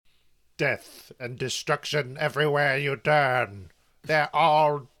death and destruction everywhere you turn. They're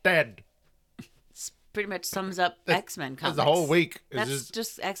all dead. Pretty much sums up X-Men comics. That's the whole week. That's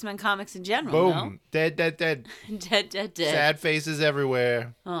just X-Men comics in general. Boom. No? Dead. Dead. Sad faces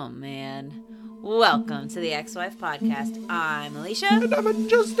everywhere. Oh, man. Welcome to the Ex-Wife Podcast. I'm Alicia. And I'm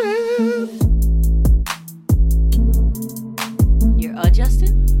Justin. You're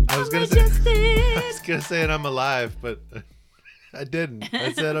Justin? I was going to say I'm alive, but I didn't.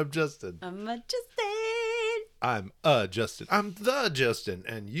 I said I'm Justin. I'm Justin. I'm Justin. I'm the Justin.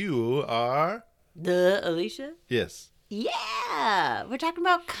 And you are... The Alicia? Yes. Yeah, we're talking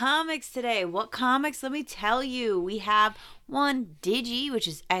about comics today. What comics? Let me tell you. We have one Digi, which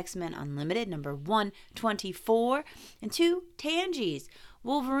is X-Men Unlimited, number 124, and two Tangis,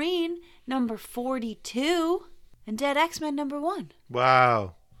 Wolverine, number 42, and Dead X-Men, number 1.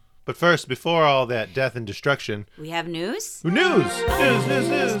 Wow. But first, before all that death and destruction... We have news. News! News. I'm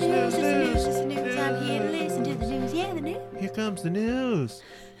here to listen to the news. Yeah, the news. Here comes the news.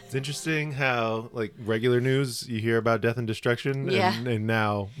 It's interesting how, like, regular news, you hear about death and destruction. Yeah. And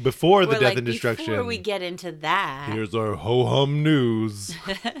now, before the death and destruction... Before we get into that... Here's our ho-hum news.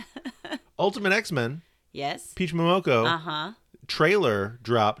 Ultimate X-Men. Yes. Peach Momoko. Uh-huh. Trailer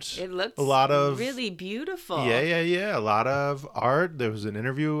dropped. It looks a lot of really beautiful. Yeah. A lot of art. There was an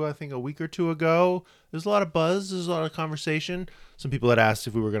interview, I think, a week or two ago. There's a lot of buzz. There's a lot of conversation. Some people had asked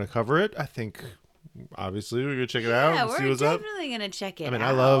if we were going to cover it. I think... Obviously, we're going to check it out and see what's up. Yeah, we're definitely going to check it out. I mean,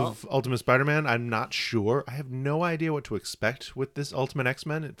 I love Ultimate Spider-Man. I'm not sure. I have no idea what to expect with this Ultimate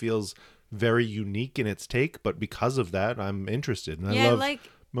X-Men. It feels very unique in its take, but because of that, I'm interested. And I love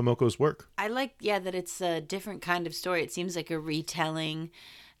Momoko's work. I like, that it's a different kind of story. It seems like a retelling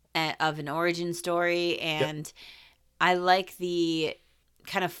of an origin story, and I like the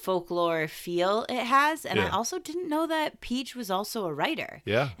kind of folklore feel it has, and I also didn't know that Peach was also a writer.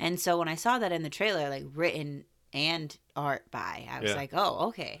 And so when I saw that in the trailer, like written and art by, I was like, oh,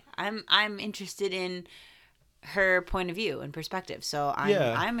 okay, I'm interested in her point of view and perspective, so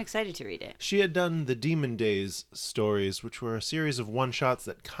I'm excited to read it. She had done the Demon Days stories, which were a series of one-shots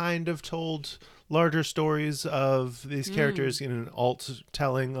that kind of told larger stories of these characters in an alt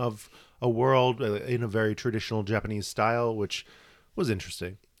telling of a world in a very traditional Japanese style, which was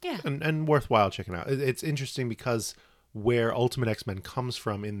interesting. Yeah. And worthwhile checking out. It's interesting because where Ultimate X-Men comes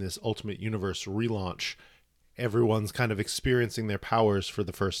from in this Ultimate Universe relaunch, everyone's kind of experiencing their powers for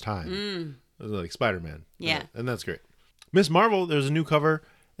the first time. Like Spider-Man. Yeah. And that's great. Miss Marvel, there's a new cover.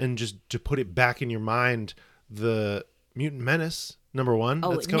 And just to put it back in your mind, the Mutant Menace, number 1.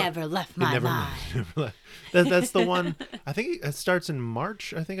 Oh, it never left my mind. That's the one. I think it starts in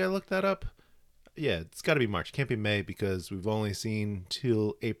March. I think I looked that up. Yeah, it's got to be March. Can't be May because we've only seen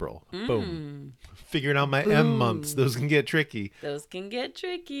till April. Boom. Figuring out my M months. Those can get tricky. That's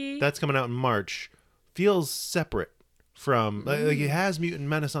coming out in March. Feels separate from... Like it has Mutant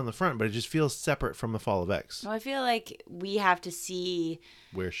Menace on the front, but it just feels separate from the Fall of X. Well, I feel like we have to see...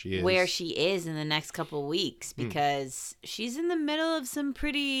 Where she is in the next couple of weeks, because she's in the middle of some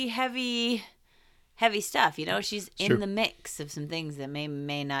pretty heavy stuff, you know. She's in the mix of some things that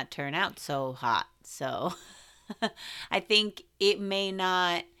may not turn out so hot. So I think it may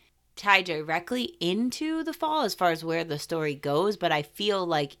not tie directly into the fall as far as where the story goes, but I feel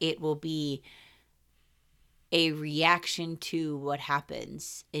like it will be a reaction to what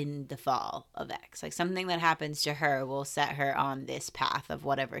happens in the fall of X. Like something that happens to her will set her on this path of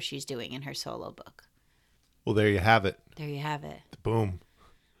whatever she's doing in her solo book. Well, there you have it. Boom.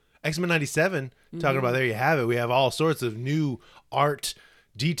 X-Men 97, talking about there you have it. We have all sorts of new art,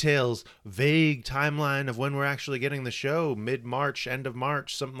 details, vague timeline of when we're actually getting the show. Mid-March, end of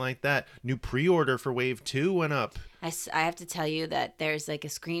March, something like that. New pre-order for Wave 2 went up. I have to tell you that there's like a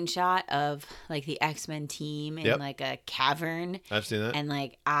screenshot of like the X-Men team in like a cavern. I've seen that. And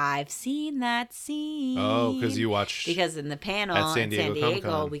like I've seen that scene. Oh, because you watched. Because in the panel at San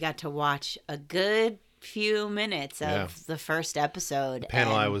Diego, we got to watch a good few minutes of the first episode. The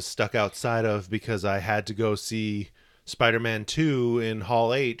panel I was stuck outside of because I had to go see Spider-Man 2 in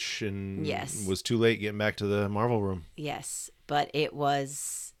Hall H and was too late getting back to the Marvel room. Yes, but I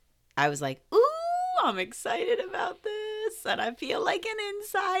was like, ooh, I'm excited about this, and I feel like an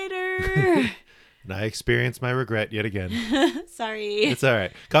insider. And I experienced my regret yet again. Sorry. It's all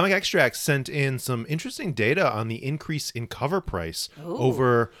right. Comic Extracts sent in some interesting data on the increase in cover price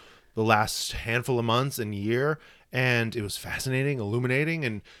over the last handful of months and year, and it was fascinating, illuminating,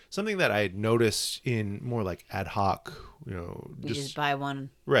 and something that I had noticed in more like ad hoc, just buy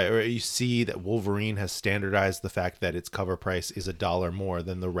one. Right, or you see that Wolverine has standardized the fact that its cover price is $1 more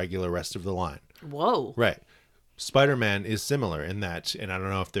than the regular rest of the line. Whoa. Right. Spider-Man is similar in that, and I don't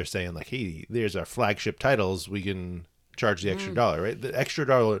know if they're saying like, hey, there's our flagship titles, we can charge the extra dollar, right? The extra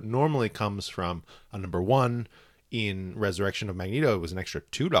dollar normally comes from a number one. In Resurrection of Magneto, it was an extra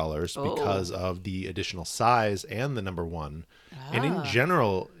 $2 because of the additional size and the number one. And in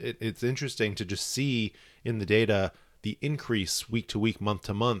general, it's interesting to just see in the data the increase week to week, month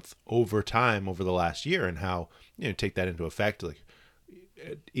to month over time over the last year, and how, you know, take that into effect. Like,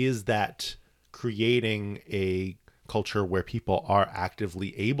 is that creating a culture where people are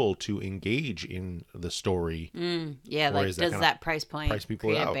actively able to engage in the story? Yeah, like, does that price point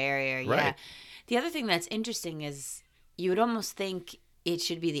create a barrier? Right. Yeah. The other thing that's interesting is you would almost think it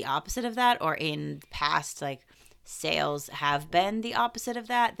should be the opposite of that, or in past, like, sales have been the opposite of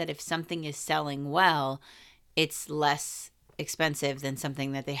that, that if something is selling well, it's less expensive than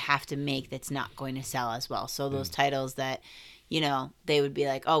something that they have to make that's not going to sell as well. So those titles that, you know, they would be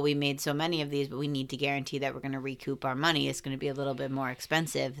like, oh, we made so many of these, but we need to guarantee that we're going to recoup our money. It's going to be a little bit more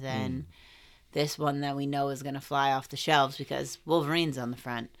expensive than this one that we know is going to fly off the shelves because Wolverine's on the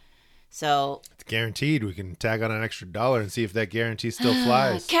front. So it's guaranteed. We can tag on an extra $1 and see if that guarantee still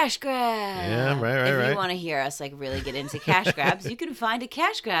flies. Cash grab. Yeah, right. If you want to hear us like really get into cash grabs, you can find a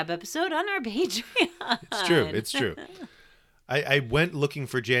cash grab episode on our Patreon. It's true. I went looking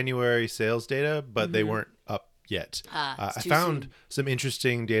for January sales data, but they weren't up yet. I found some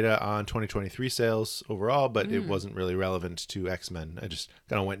interesting data on 2023 sales overall, but it wasn't really relevant to X-Men. I just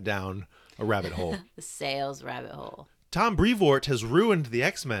kind of went down a rabbit hole. The sales rabbit hole. Tom Brevoort has ruined the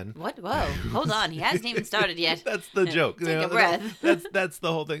X-Men. What? Whoa. Hold on. He hasn't even started yet. That's the joke. Take a breath. That's the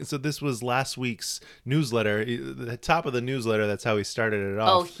whole thing. So this was last week's newsletter. The top of the newsletter, that's how he started it off.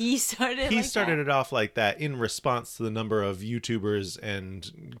 Oh, he started it off like that in response to the number of YouTubers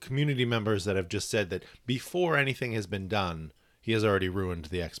and community members that have just said that before anything has been done, he has already ruined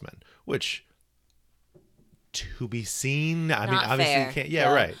the X-Men, which... to be seen. I mean, obviously you can't.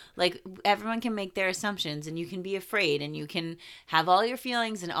 Yeah, right. Like, everyone can make their assumptions, and you can be afraid, and you can have all your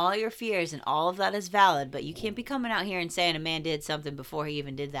feelings and all your fears, and all of that is valid, but you can't be coming out here and saying a man did something before he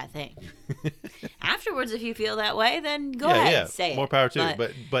even did that thing. Afterwards, if you feel that way, then go ahead, say it. More power to you.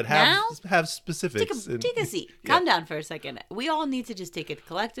 But have specifics. Take a seat. Calm down for a second. We all need to just take a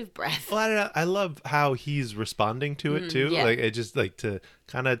collective breath. Well, I don't know. I love how he's responding to it too. Yeah. Like, it just like to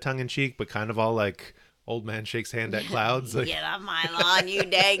kind of tongue in cheek, but kind of all like old man shakes hand at clouds. Like, get off my lawn, you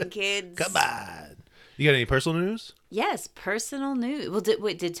dang kids. Come on. You got any personal news? Yes, personal news. Well,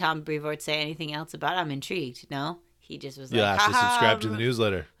 did Tom Brevoort say anything else about it? I'm intrigued. No? He just was like, you'll have to subscribe to the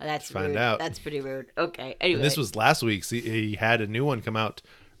newsletter. That's to find rude. out. That's pretty rude. Okay. Anyway. And this was last week's. He had a new one come out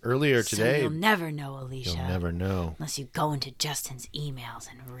earlier today. So you'll never know, Alicia. You'll never know. Unless you go into Justin's emails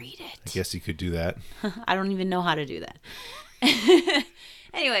and read it. I guess you could do that. I don't even know how to do that.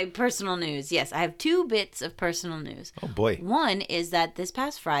 Anyway, personal news. Yes, I have 2 bits of personal news. Oh, boy. One is that this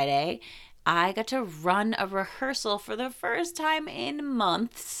past Friday, I got to run a rehearsal for the first time in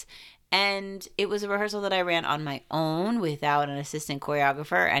months. And it was a rehearsal that I ran on my own without an assistant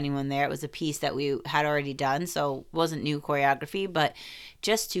choreographer or anyone there. It was a piece that we had already done, so it wasn't new choreography. But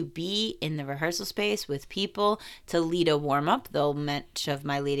just to be in the rehearsal space with people, to lead a warm-up, though much of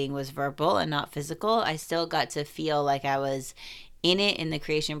my leading was verbal and not physical, I still got to feel like I was in it in the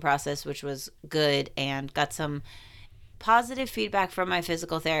creation process, which was good, and got some positive feedback from my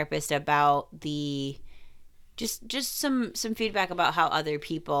physical therapist about the just some feedback about how other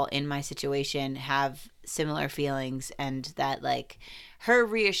people in my situation have similar feelings, and that, like, her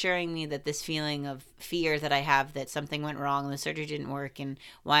reassuring me that this feeling of fear that I have that something went wrong and the surgery didn't work and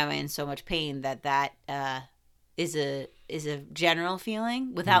why am I in so much pain, that is a general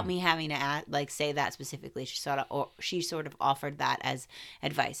feeling without me having to say that specifically. She sort of offered that as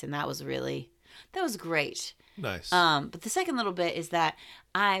advice, and that was great. Nice. But the second little bit is that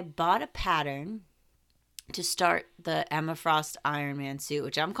I bought a pattern to start the Emma Frost Iron Man suit,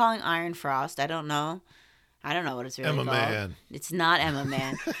 which I'm calling Iron Frost. I don't know what it's really Emma called. Man. It's not Emma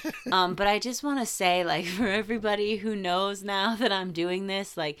Man. But I just want to say, like, for everybody who knows now that I'm doing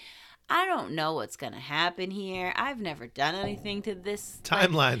this, like, I don't know what's going to happen here. I've never done anything to this.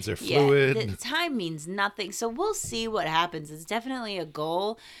 Timelines are fluid. Yeah, time means nothing. So we'll see what happens. It's definitely a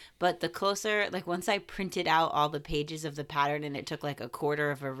goal. But the closer, like, once I printed out all the pages of the pattern and it took like a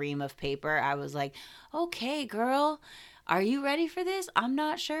quarter of a ream of paper, I was like, okay, girl, are you ready for this? I'm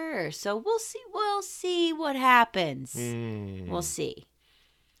not sure. So we'll see. We'll see what happens. We'll see.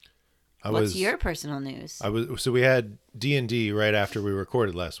 What's your personal news? So we had D&D right after we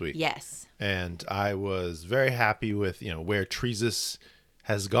recorded last week. Yes. And I was very happy with, where Treesus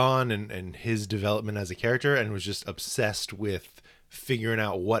has gone and his development as a character, and was just obsessed with figuring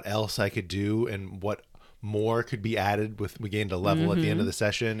out what else I could do and what more could be added. We gained a level at the end of the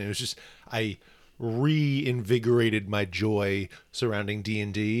session. It was just, I reinvigorated my joy surrounding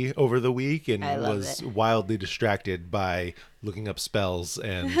D&D over the week, and was wildly distracted by looking up spells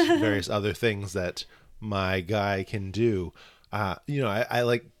and various other things that my guy can do. I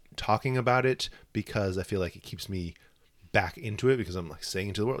like talking about it because I feel like it keeps me back into it, because I'm like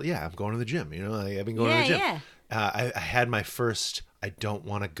saying to the world, yeah, I'm going to the gym. I've been going to the gym. Yeah. I had my first I don't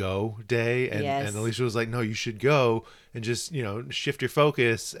want to go day, and Alicia was like, no, you should go and just shift your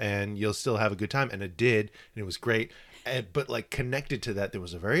focus and you'll still have a good time. And it did, and it was great. But like connected to that, there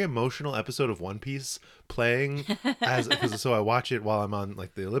was a very emotional episode of One Piece playing so I watch it while I'm on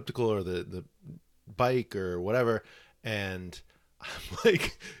like the elliptical or the bike or whatever, and I'm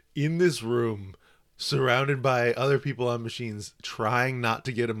like in this room surrounded by other people on machines, trying not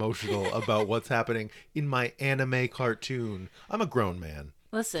to get emotional about what's happening in my anime cartoon. I'm a grown man.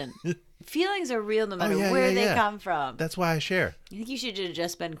 Listen, feelings are real no matter where they come from. That's why I share. I think you should have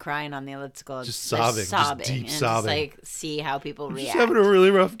just been crying on the elliptical. Just sobbing. Just deep sobbing. Just like see how people react. Just having a really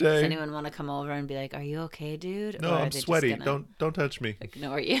rough day. Does anyone want to come over and be like, are you okay, dude? No, I'm sweaty. Don't touch me.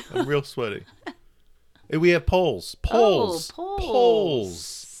 Ignore you. I'm real sweaty. Hey, we have polls. Polls. Oh,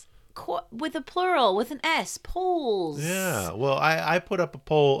 polls. With a plural, with an S, polls. Yeah, well, I put up a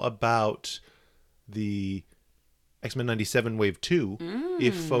poll about the X-Men 97 Wave 2,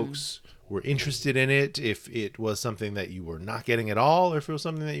 if folks were interested in it, if it was something that you were not getting at all, or if it was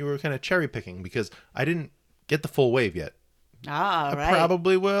something that you were kind of cherry picking, because I didn't get the full wave yet. Ah, right. I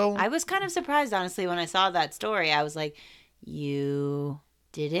probably will. I was kind of surprised, honestly, when I saw that story. I was like, you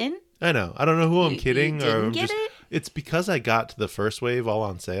didn't? I know. I don't know who I'm kidding. You didn't get it? It's because I got the first wave all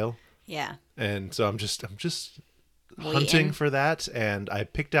on sale. Yeah. And so I'm just hunting for that, and I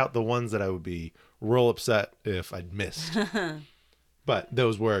picked out the ones that I would be real upset if I'd missed. But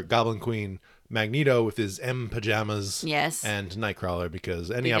those were Goblin Queen, Magneto with his M pajamas, and Nightcrawler, because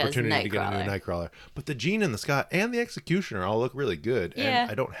opportunity to get a new Nightcrawler. But the Jean and the Scott and the Executioner all look really good,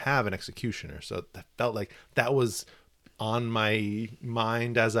 and I don't have an Executioner, so that felt like that was on my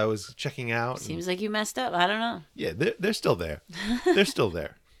mind as I was checking out. Seems like you messed up. I don't know. Yeah, they're still there. They're still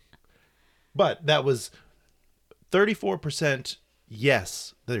there. But that was 34%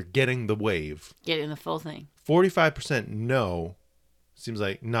 yes, they're getting the wave. Getting the full thing. 45% no, seems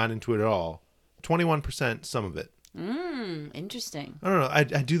like not into it at all. 21% some of it. Interesting. I don't know. I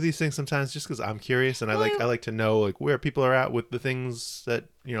do these things sometimes just because I'm curious, and I like to know like where people are at with the things that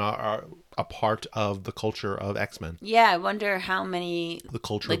are a part of the culture of X-Men. Yeah, I wonder how many. The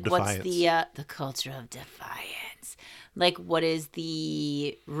culture of defiance. What's the culture of defiance? Like, what is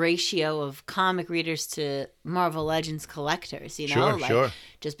the ratio of comic readers to Marvel Legends collectors? Sure.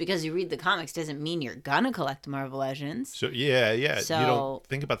 Just because you read the comics doesn't mean you're gonna collect Marvel Legends. So yeah. So, you don't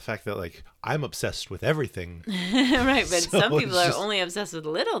think about the fact that like I'm obsessed with everything. Right, but some people are only obsessed with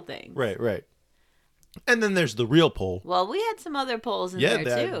little things. Right. And then there's the real poll. Well, we had some other polls in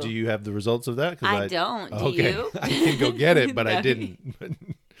there too. Do you have the results of that? I don't. Do you? I can go get it, but I didn't.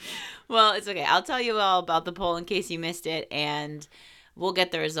 Well, it's okay. I'll tell you all about the poll in case you missed it, and we'll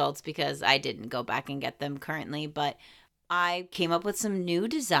get the results because I didn't go back and get them currently. But I came up with some new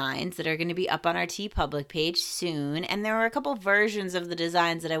designs that are going to be up on our TeePublic page soon, and there were a couple versions of the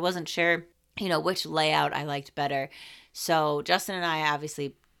designs that I wasn't sure, which layout I liked better. So Justin and I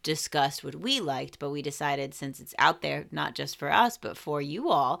obviously discussed what we liked, but we decided since it's out there, not just for us, but for you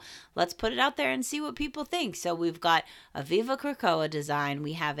all, let's put it out there and see what people think. So we've got a Viva Krakoa design.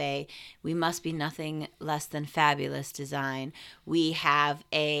 We have a We Must Be Nothing Less Than Fabulous design. We have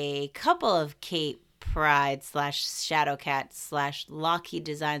a couple of Kate Pride / Shadowcat / Lockheed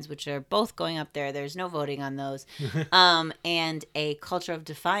designs, which are both going up there. There's no voting on those. And a Culture of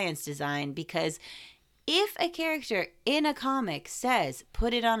Defiance design, because if a character in a comic says,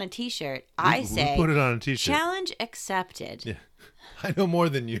 put it on a t-shirt, I say, put it on a t-shirt. Challenge accepted. Yeah. I know more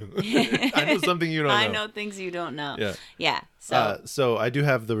than you. I know something you don't know. I know things you don't know. Yeah. So I do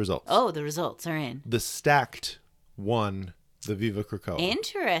have the results. Oh, the results are in. The stacked won the Viva Krakoa.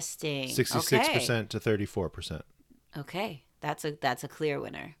 Interesting. 66% to 34%. Okay. That's a clear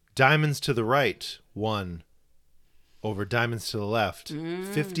winner. Diamonds to the right won over Diamonds to the left,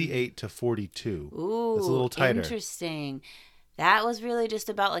 58 to 42. Ooh, it's a little tighter. Interesting. That was really just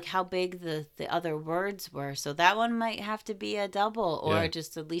about like how big the other words were. So that one might have to be a double, or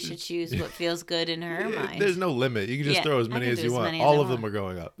just Alicia choose what feels good in her mind. There's no limit. You can just throw as many as you want. All of them are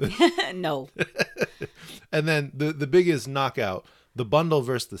going up. No. And then the biggest knockout, the bundle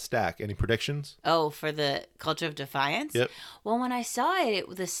versus the stack. Any predictions? Oh, for the Culture of Defiance? Yep. Well, when I saw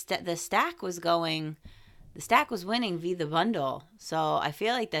it, the stack was going The stack was winning via the bundle. So I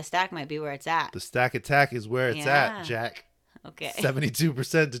feel like the stack might be where it's at. The stack attack is where it's at, Jack. Okay.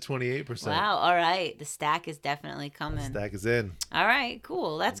 72% to 28%. Wow. All right. The stack is definitely coming. The stack is in. All right.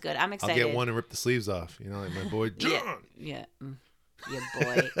 Cool. That's good. I'm excited. I'll get one and rip the sleeves off. You know, like my boy John. Yeah. Your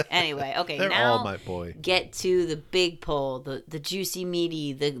boy. Anyway, okay. They're now all my boy. Get to the big poll, the juicy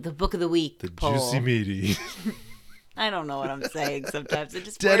meaty, the book of the week. The poll. juicy meaty. I don't know what I'm saying sometimes. It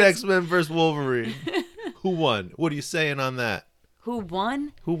just Dead works. X-Men versus Wolverine. Who won? What are you saying on that? Who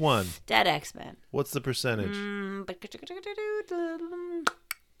won? Who won? Dead X-Men. What's the percentage?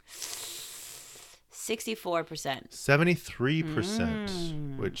 64%.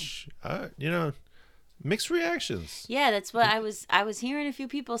 73%. Which, mixed reactions. Yeah, that's what I was hearing a few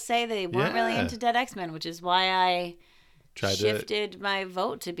people say they weren't really into Dead X-Men, which is why I shifted my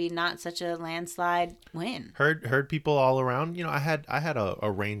vote to be not such a landslide win. Heard people all around. I had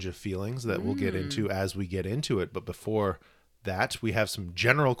a range of feelings that we'll get into as we get into it, but before that, we have some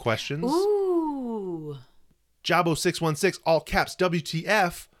general questions. Ooh. Jabo616, all caps,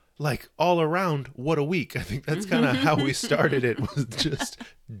 WTF, like all around, what a week. I think that's kind of how we started it, was just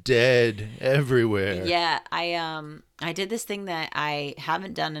dead everywhere. Yeah, I did this thing that I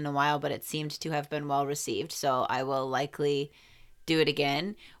haven't done in a while, but it seemed to have been well received, so I will likely do it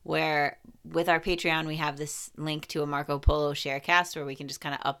again, where with our Patreon we have this link to a Marco Polo Sharecast where we can just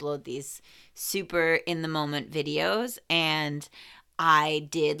kind of upload these super in the moment videos, and I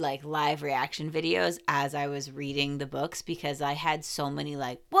did like live reaction videos as I was reading the books because I had so many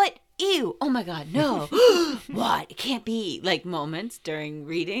like, what? Ew, oh my god, no. What? It can't be, like, moments during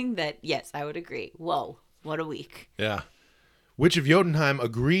reading that, yes, I would agree. Whoa, what a week. Yeah. Witch of Jotunheim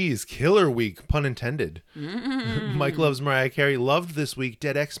agrees. Killer week, pun intended. Mike loves Mariah Carey. Loved this week.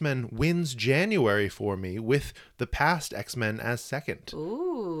 Dead X-Men wins January for me with the past X-Men as second.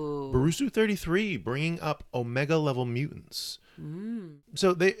 Ooh. Barusu 33 bringing up Omega level mutants.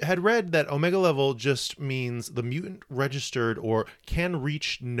 So they had read that Omega level just means the mutant registered or can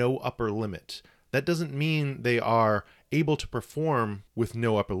reach no upper limit. That doesn't mean they are able to perform with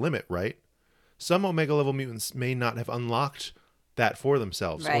no upper limit, right? Some Omega level mutants may not have unlocked that for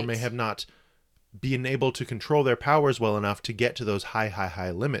themselves, or may have not been able to control their powers well enough to get to those high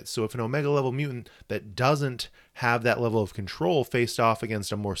limits. So if an Omega level mutant that doesn't have that level of control faced off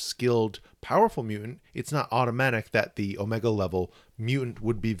against a more skilled, powerful mutant, it's not automatic that the Omega level mutant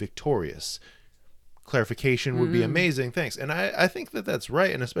would be victorious. Clarification would be amazing. Thanks. And I think that that's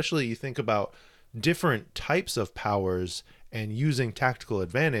right. And especially you think about different types of powers and using tactical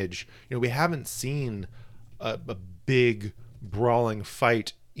advantage. We haven't seen a big brawling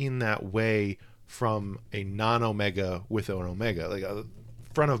fight in that way from a non-Omega with an Omega. Like a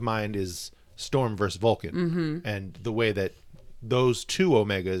front of mind is Storm versus Vulcan, and the way that those two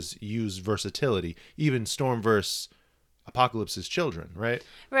Omegas use versatility, even Storm versus Apocalypse's children, right?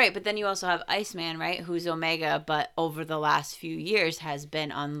 Right, but then you also have Iceman, right, who's Omega, but over the last few years has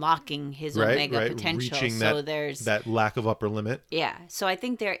been unlocking his Omega potential. Reaching so there's that lack of upper limit. Yeah, so I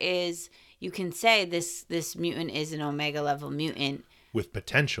think there is. You can say this mutant is an Omega level mutant with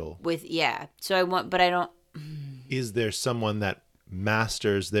potential. So I don't. Is there someone that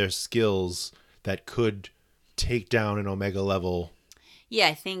masters their skills that could take down an Omega level? Yeah,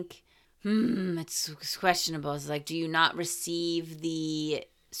 I think it's questionable. It's like, do you not receive the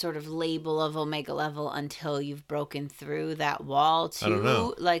sort of label of Omega level until you've broken through that wall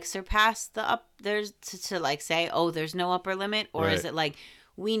to like surpass the up? There's to like say, oh, there's no upper limit, or is it like,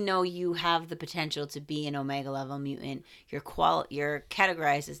 we know you have the potential to be an Omega level mutant. You're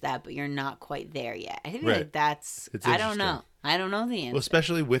categorized as that, but you're not quite there yet. I think like that's. I don't know. I don't know the answer. Well,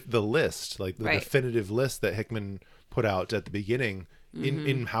 especially with the list, like the definitive list that Hickman put out at the beginning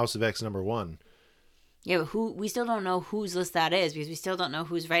in House of X #1. Yeah, but we still don't know whose list that is because we still don't know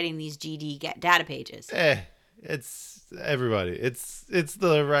who's writing these GD data pages. It's everybody. It's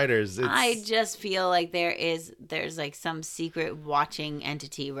the writers. I just feel like there's like some secret watching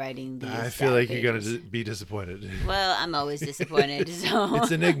entity writing these. I feel like you're gonna be disappointed. Well, I'm always disappointed. So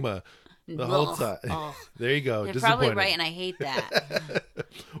it's Enigma the whole time. There you go. You're probably right, and I hate that.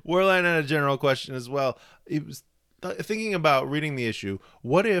 Warline had a general question as well. It was thinking about reading the issue.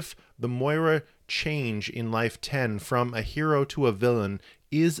 What if the Moira change in Life 10 from a hero to a villain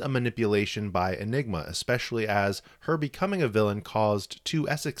is a manipulation by Enigma, especially as her becoming a villain caused two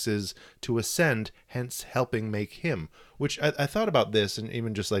Essexes to ascend, hence helping make him? Which I thought about this, and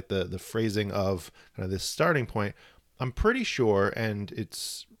even just like the phrasing of kind of this starting point, I'm pretty sure, and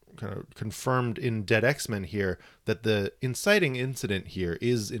it's kind of confirmed in Dead X-Men here, that the inciting incident here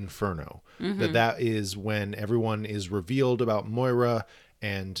is Inferno. That is when everyone is revealed about Moira,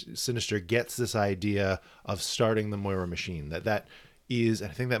 and Sinister gets this idea of starting the Moira machine. That is, I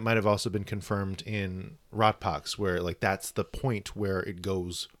think that might have also been confirmed in Rotpox, where like that's the point where it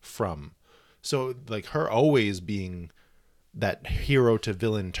goes from. So like her always being that hero to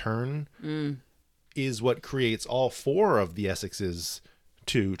villain turn is what creates all four of the Essexes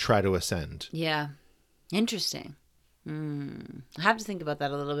to try to ascend. Yeah. Interesting. I have to think about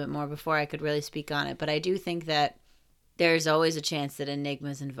that a little bit more before I could really speak on it, but I do think that there's always a chance that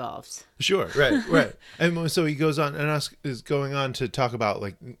Enigma's involved. Sure, right. And so he goes on and is going on to talk about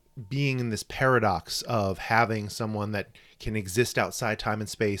like being in this paradox of having someone that can exist outside time and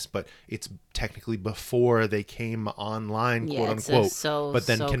space, but it's technically before they came online, quote unquote. But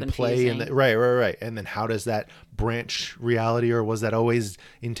then can confusing. Play in the right. And then how does that branch reality, or was that always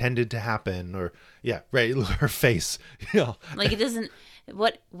intended to happen? Or her face, like it doesn't.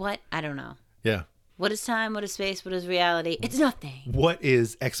 What I don't know. Yeah. What is time? What is space? What is reality? It's nothing. What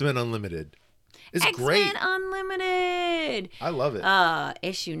is X-Men Unlimited? It's great. X-Men Unlimited. I love it.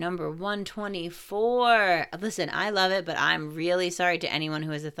 Issue number 124. Listen, I love it, but I'm really sorry to anyone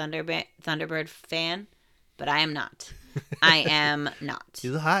who is a Thunderbird fan, but I am not. I am not.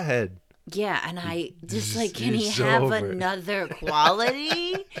 He's a hothead. Yeah, and I just like, can he have another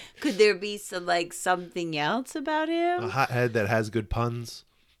quality? Could there be something else about him? A hothead that has good puns.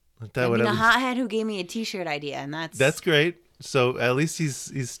 I mean, a hothead who gave me a T-shirt idea, and that's great. So at least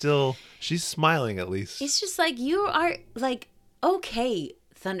she's smiling at least. It's just like, you are like, okay,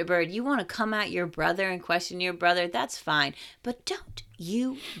 Thunderbird, you want to come at your brother and question your brother, that's fine. But don't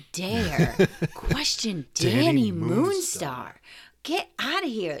you dare question Danny Moonstar. Get out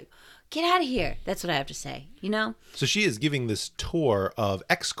of here. Get out of here. That's what I have to say, So she is giving this tour of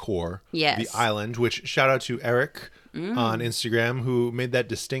X-Corps, yes, the island, which shout out to Eric on Instagram who made that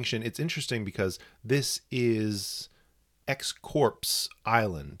distinction. It's interesting because this is X-Corp's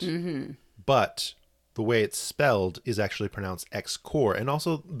island, but the way it's spelled is actually pronounced X-Corps. And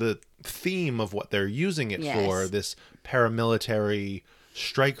also the theme of what they're using it for, this paramilitary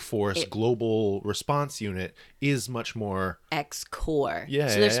strike force global response unit, is much more X-Corps.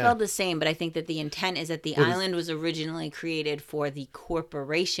 So they're spelled the same, but I think that the intent is that the island was originally created for the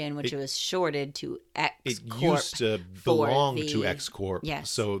corporation, which was shorted to X-Corp. It used to belong to X-Corp. Yes.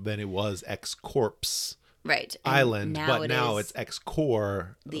 So then it was X-Corp's island, now now it's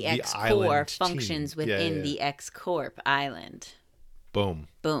X-Corps. The X-Corps functions within the X-Corp island. Boom.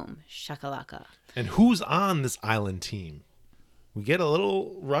 Shakalaka. And who's on this island team? We get a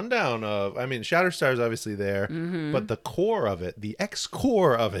little rundown of, Shatterstar's obviously there, but the core of it, the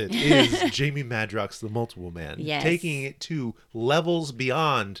X-Corps of it, is Jamie Madrox, the Multiple Man, taking it to levels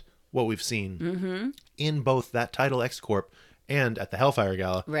beyond what we've seen in both that title X-Corp and at the Hellfire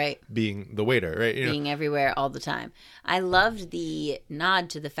Gala, being the waiter, being everywhere all the time. I loved the nod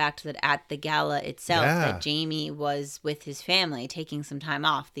to the fact that at the gala itself, that Jamie was with his family, taking some time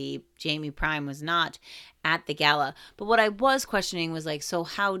off. The Jamie Prime was not at the gala. But what I was questioning was like, so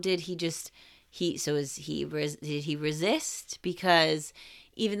how did he did he resist? Because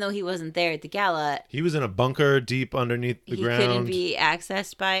even though he wasn't there at the gala, he was in a bunker deep underneath the ground. He couldn't be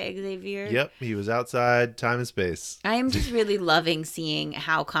accessed by Xavier. Yep, he was outside time and space. I am just really loving seeing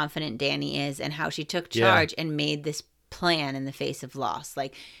how confident Danny is and how she took charge and made this plan in the face of loss.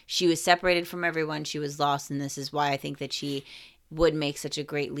 Like, she was separated from everyone. She was lost, and this is why I think that she would make such a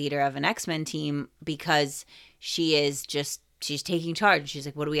great leader of an X-Men team, because she's taking charge. She's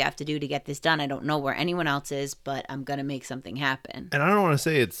like, what do we have to do to get this done? I don't know where anyone else is, but I'm going to make something happen. And I don't want to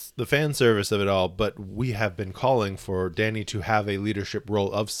say it's the fan service of it all, but we have been calling for Danny to have a leadership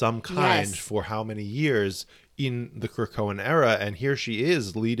role of some kind for how many years in the Krakoan era. And here she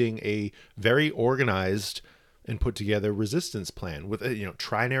is leading a very organized and put together resistance plan with,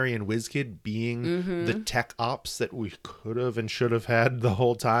 Trinary and WizKid being the tech ops that we could have and should have had the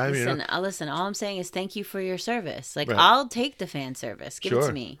whole time. Listen, all I'm saying is thank you for your service. Like, I'll take the fan service. Give it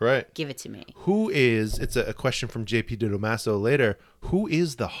to me. Right. Give it to me. It's a question from JP DiDomaso later. Who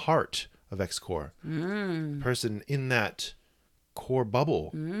is the heart of X-Corps? Person in that core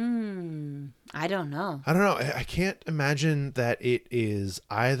bubble? I don't know. I can't imagine that it is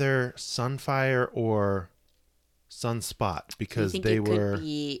either Sunfire or Sunspot, because it could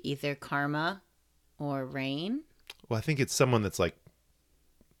be either Karma or Rain. Well, I think it's someone that's like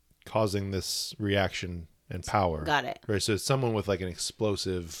causing this reaction and power. Got it. Right, so it's someone with like an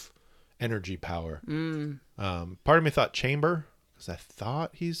explosive energy power. Part of me thought Chamber, because I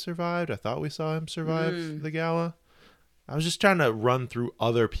thought he survived. I thought we saw him survive the gala. I was just trying to run through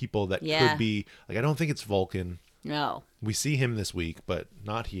other people that could be like. I don't think it's Vulcan. No. We see him this week, but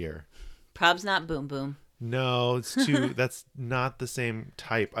not here. Prob's not Boom Boom. No, it's too. That's not the same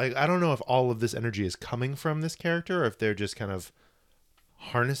type. I don't know if all of this energy is coming from this character or if they're just kind of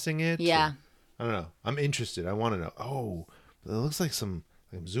harnessing it. Yeah. I don't know. I'm interested. I want to know. Oh, it looks like some.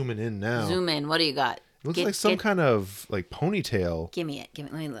 I'm zooming in now. Zoom in. What do you got? It looks like some kind of like ponytail. Give me it.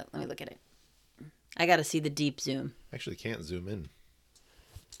 Let me look. Let me look at it. I got to see the deep zoom. Actually, can't zoom in.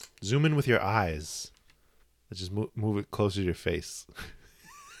 Zoom in with your eyes. Let's just move it closer to your face.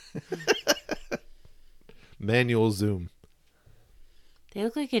 Manual zoom. They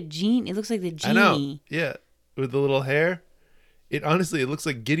look like a genie. It looks like the genie. I know. Yeah, with the little hair. It looks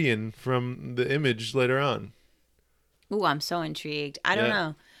like Gideon from the image later on. Ooh, I'm so intrigued. I don't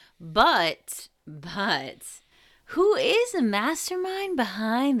know. But who is the mastermind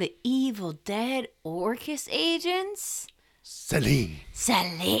behind the Evil Dead Orcus agents? Selene.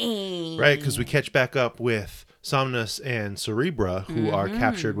 Right, because we catch back up with Somnus and Cerebra, who are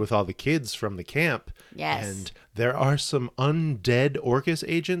captured with all the kids from the camp. Yes. And there are some undead Orcus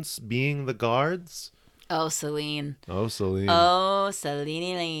agents being the guards. Oh, Selene. Oh, Selene. Oh,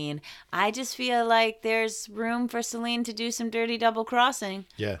 Selene. I just feel like there's room for Selene to do some dirty double crossing.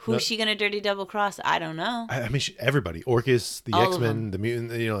 Yeah. Who's she going to dirty double cross? I don't know. I mean, everybody. Orcus, the All X-Men, the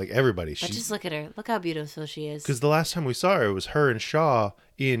mutant, like everybody. But just look at her. Look how beautiful she is. Because the last time we saw her, it was her and Shaw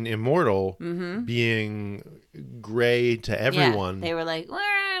in Immortal being gray to everyone. Yeah, they were like, we're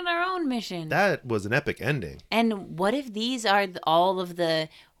on our own mission. That was an epic ending. And what if these are all of the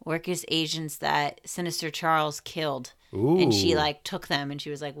Orcus agents that Sinister Charles killed? Ooh. And she took them and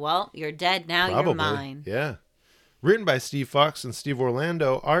she was like, well, you're dead now. Probably. You're mine. Yeah. Written by Steve Fox and Steve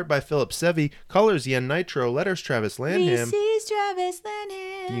Orlando. Art by Philip Sevi. Colors Yen Nitro. Letters Travis Lanham. Travis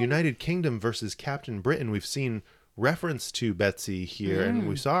Lanham. The United Kingdom versus Captain Britain. We've seen reference to Betsy here, and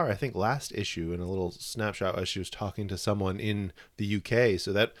we saw her, I think, last issue in a little snapshot as she was talking to someone in the UK.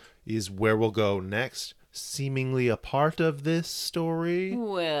 So that is where we'll go next. Seemingly a part of this story.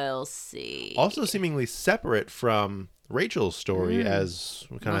 We'll see. Also seemingly separate from Rachel's story, as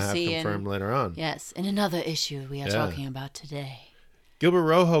we kind of have confirmed later on. Yes, in another issue we are talking about today. Gilbert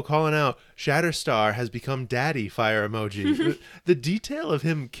Rojo calling out, Shatterstar has become daddy, fire emoji. The detail of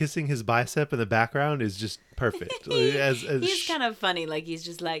him kissing his bicep in the background is just perfect. He's kind of funny. He's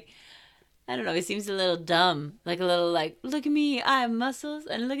just I don't know. He seems a little dumb. A little look at me. I have muscles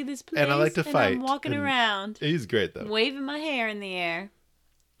and look at this place. And I like to fight. I'm walking around. He's great, though. Waving my hair in the air.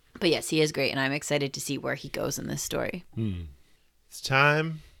 But yes, he is great. And I'm excited to see where he goes in this story. It's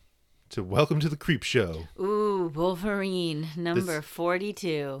time to welcome to the Creep Show. Ooh, Wolverine, number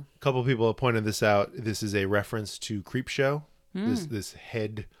 42. A couple people have pointed this out. This is a reference to Creep Show. This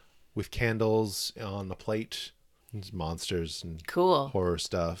head with candles on the plate. It's monsters and horror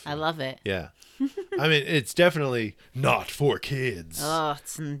stuff. I love it. Yeah. I mean, it's definitely not for kids. Oh,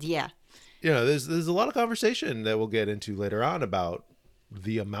 yeah. There's a lot of conversation that we'll get into later on about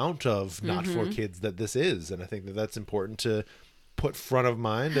the amount of not for kids that this is. And I think that that's important to put front of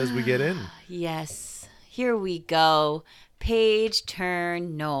mind as we get in. Yes. Here we go. Page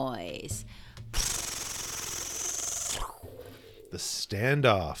turn noise. The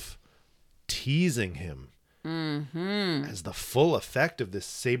standoff teasing him as the full effect of this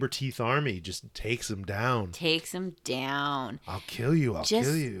saber-teeth army just takes him down. I'll kill you. I'll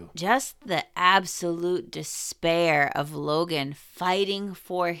kill you. Just the absolute despair of Logan fighting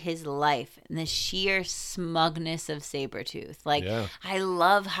for his life and the sheer smugness of Sabretooth. I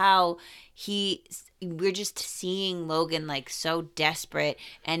love how we're just seeing Logan so desperate,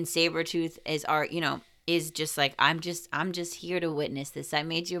 and Sabretooth is just I'm just here to witness this. I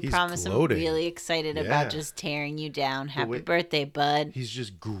made you a promise. Gloating. I'm really excited about just tearing you down. Happy birthday, bud. He's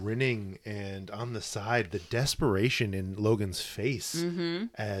just grinning, and on the side, the desperation in Logan's face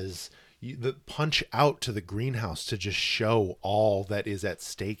as the punch out to the greenhouse to just show all that is at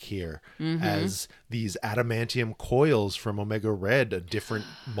stake here as these adamantium coils from Omega Red, a different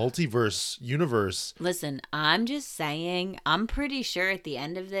multiverse universe. Listen, I'm just saying, I'm pretty sure at the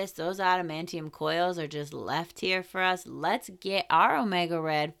end of this, those adamantium coils are just left here for us. Let's get our Omega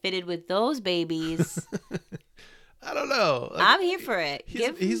Red fitted with those babies. I don't know. I'm here for it.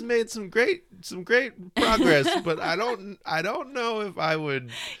 He's made some great progress, but I don't know if I would.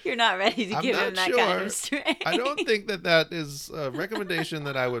 You're not ready to give him that kind of strength. I don't think that is a recommendation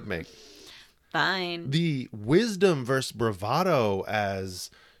that I would make. Fine. The wisdom versus bravado, as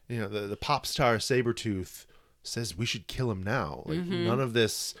the pop star Sabretooth says, we should kill him now. None of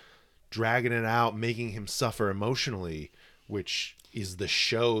this dragging it out, making him suffer emotionally, which is the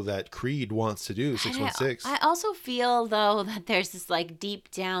show that Creed wants to do, 616. I also feel, though, that there's this like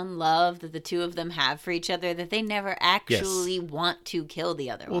deep down love that the two of them have for each other, that they never actually want to kill the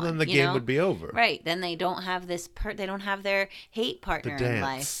other one. Well, then the game would be over. Right. Then they don't have this they don't have their hate partner in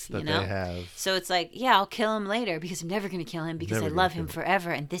life. They have. So it's like, yeah, I'll kill him later because I'm never going to kill him because I love him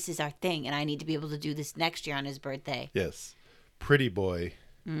forever and this is our thing and I need to be able to do this next year on his birthday. Yes. Pretty Boy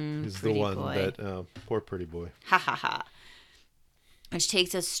is the one that poor Pretty Boy. Ha ha ha. Which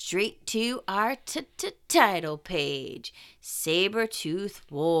takes us straight to our title page, Sabretooth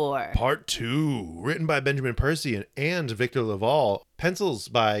War. Part 2, written by Benjamin Percy and Victor Laval. Pencils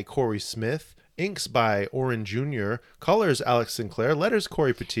by Corey Smith. Inks by Oren Jr. Colors Alex Sinclair. Letters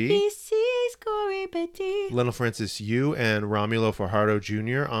Corey Petit. This is Corey Petit. Lionel Francis Yu and Romulo Fajardo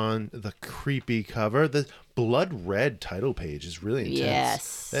Jr. on the creepy cover. The blood red title page is really intense.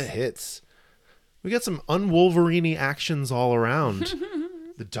 Yes. That hits. We got some un-Wolverine actions all around.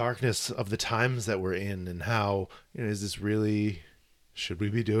 The darkness of the times that we're in and how, is this really... Should we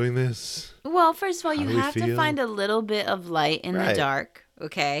be doing this? Well, first of all, you have to find a little bit of light in the dark,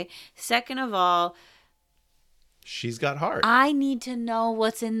 okay? Second of all... She's got heart. I need to know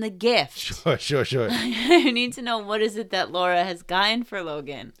what's in the gift. Sure. I need to know what is it that Laura has gotten for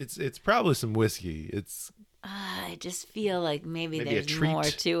Logan. It's probably some whiskey. I just feel like maybe there's more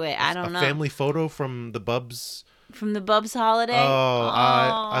to it. I don't know. A family photo from the Bubs. From the Bubs holiday? Oh,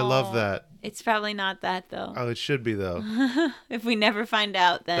 I love that. It's probably not that, though. Oh, it should be, though. If we never find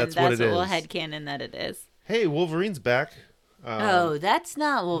out, then that's what we'll headcanon that it is. Hey, Wolverine's back. That's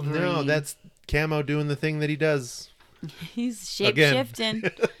not Wolverine. No, that's Camo doing the thing that he does. He's shape-shifting.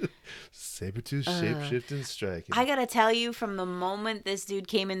 Sabretooth shape-shifting striking. I gotta tell you, from the moment this dude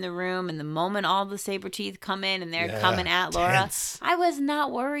came in the room and the moment all the Sabretooth come in and they're coming at Laura, tense. I was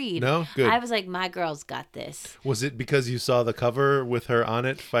not worried. No? Good. I was like, my girl's got this. Was it because you saw the cover with her on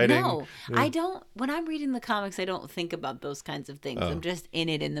it fighting? No, I don't. When I'm reading the comics, I don't think about those kinds of things. I'm just in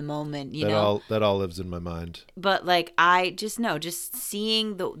it in the moment, you know? That all lives in my mind. But like, I just know, just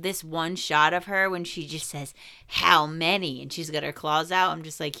seeing this one shot of her when she just says, how many? And she's got her claws out. I'm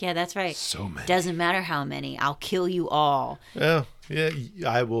just like, yeah, that's right. So many. Doesn't matter how many. I'll kill you all. Yeah,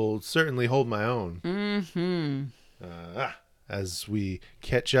 I will certainly hold my own. Mm-hmm. As we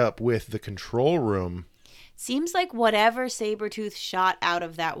catch up with the control room. Seems like whatever Sabretooth shot out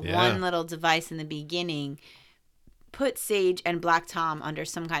of that one little device in the beginning put Sage and Black Tom under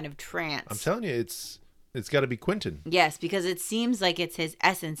some kind of trance. I'm telling you, it's got to be Quentin. Yes, because it seems like it's his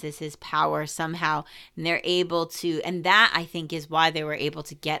essence, is his power somehow. And they're able to, and that I think is why they were able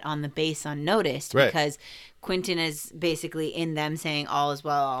to get on the base unnoticed. Right. Because Quentin is basically in them saying all is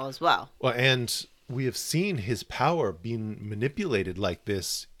well, all is well. Well, and we have seen his power being manipulated like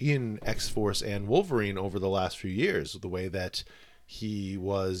this in X-Force and Wolverine over the last few years. The way that he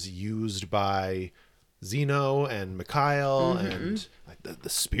was used by Zeno and Mikhail and the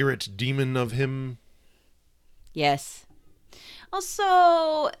spirit demon of him. Yes.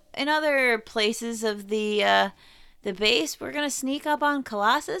 Also, in other places of the base, we're going to sneak up on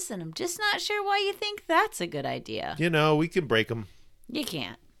Colossus, and I'm just not sure why you think that's a good idea. We can break him. You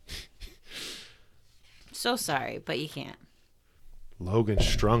can't. So sorry, but you can't. Logan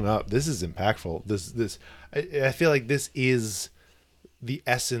strung up. This is impactful. I feel like this is the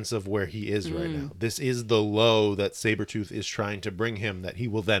essence of where he is right now. This is the low that Sabretooth is trying to bring him that he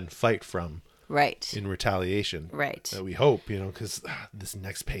will then fight from. Right. In retaliation. Right. That we hope, because this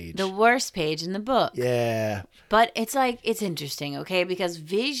next page. The worst page in the book. Yeah. But it's interesting, okay? Because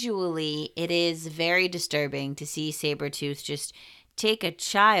visually, it is very disturbing to see Sabretooth just take a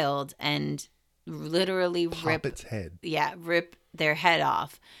child and literally rip its head. Yeah, rip their head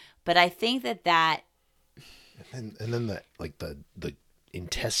off. But I think that... And then the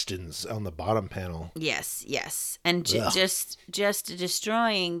intestines on the bottom panel. Yes. And just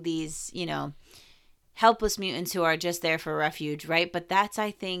destroying these, helpless mutants who are just there for refuge, right? But that's, I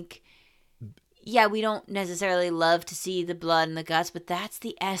think, we don't necessarily love to see the blood and the guts, but that's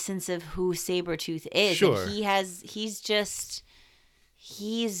the essence of who Sabretooth is. Sure. And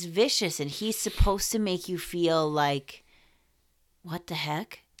he's vicious, and he's supposed to make you feel like, what the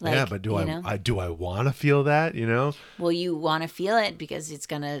heck? Like, but do I want to feel that, Well, you want to feel it because it's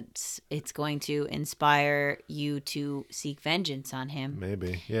going to inspire you to seek vengeance on him.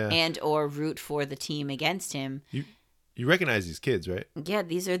 Maybe, yeah. And or root for the team against him. You recognize these kids, right? Yeah,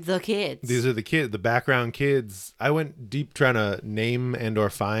 these are the kids. These are the kids, the background kids. I went deep trying to name and or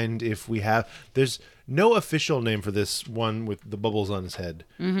find if we have. There's no official name for this one with the bubbles on his head.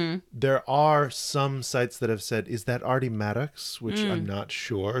 Mm-hmm. There are some sites that have said, is that Artie Maddox? Which I'm not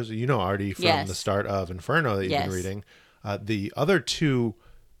sure. So Artie from the start of Inferno that you've been reading. The other two,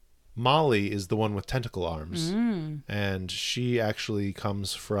 Molly is the one with tentacle arms, and she actually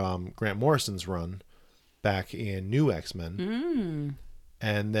comes from Grant Morrison's run back in New X-Men.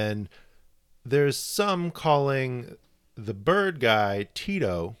 And then there's some calling the bird guy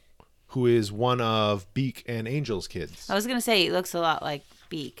Tito, who is one of Beak and Angel's kids. I was going to say, he looks a lot like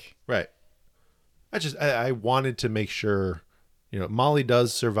Beak. Right. I wanted to make sure, Molly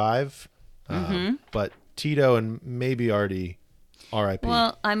does survive, but Tito and maybe Artie, R.I.P.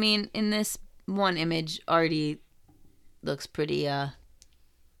 Well, I mean, in this one image, Artie looks pretty,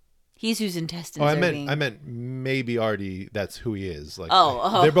 he's whose intestines I meant maybe Artie, that's who he is. Like,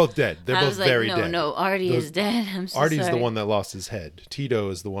 oh. They're both dead. They're both very dead. No, Artie is dead. I'm so Artie's sorry. the one that lost his head. Tito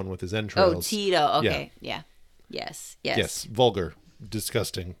is the one with his entrails. Oh, Tito. Okay. Yeah. Yes. Vulgar.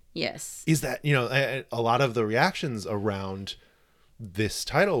 Disgusting. Yes. Is that, a lot of the reactions around this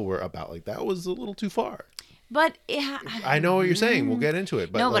title were about, like, that was a little too far. But I know what you're saying. We'll get into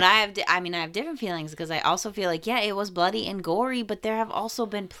it. But but I have different feelings, because I also feel like, it was bloody and gory, but there have also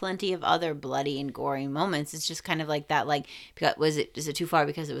been plenty of other bloody and gory moments. It's just kind of like that, like, is it too far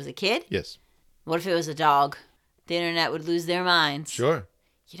because it was a kid? Yes. What if it was a dog? The internet would lose their minds. Sure.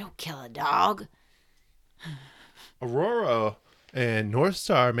 You don't kill a dog. Aurora and North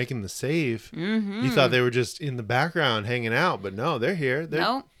Star making the save. You thought they were just in the background hanging out, but no, they're here.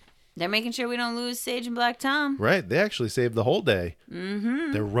 Nope. They're making sure we don't lose Sage and Black Tom. Right. They actually saved the whole day.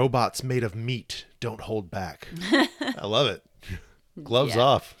 They're robots made of meat. Don't hold back. I love it. Gloves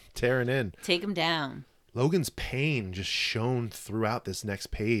off. Tearing in. Take them down. Logan's pain just shone throughout this next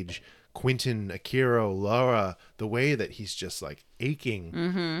page. Quentin, Akira, Laura, the way that he's just like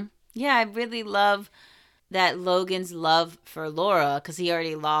aching. Yeah, I really love that Logan's love for Laura, because he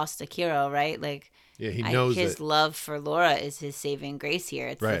already lost Akira, right? Like, yeah, he knows his love for Laura is his saving grace here.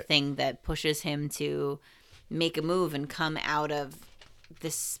 It's the thing that pushes him to make a move and come out of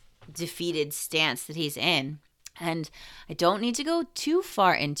this defeated stance that he's in. And I don't need to go too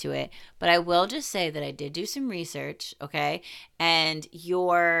far into it, but I will just say that I did do some research, okay? And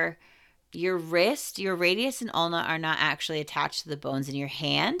your wrist, your radius and ulna are not actually attached to the bones in your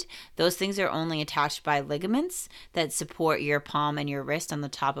hand. Those things are only attached by ligaments that support your palm and your wrist on the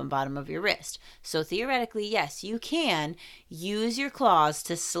top and bottom of your wrist. So theoretically, yes, you can use your claws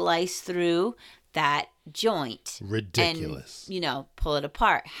to slice through that joint. Ridiculous. And, pull it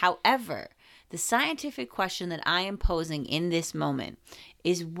apart. However, the scientific question that I am posing in this moment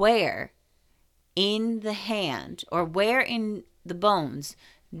is, where in the hand or where in the bones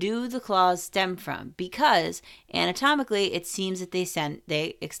do the claws stem from? Because anatomically, it seems that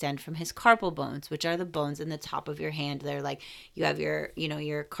they extend from his carpal bones, which are the bones in the top of your hand. They're like, you have your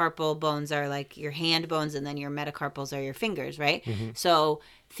carpal bones are like your hand bones, and then your metacarpals are your fingers, right? So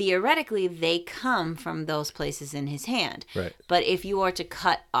theoretically, they come from those places in his hand. Right. But if you are to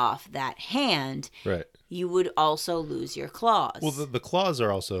cut off that hand, you would also lose your claws. Well, the claws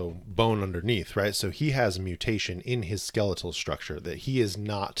are also bone underneath, right? So he has a mutation in his skeletal structure that he is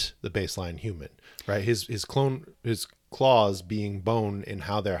not the baseline human, right? His claws being bone in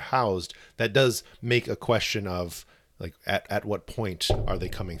how they're housed, that does make a question of, like, at what point are they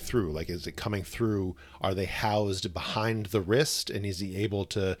coming through? Like, is it coming through? Are they housed behind the wrist? And is he able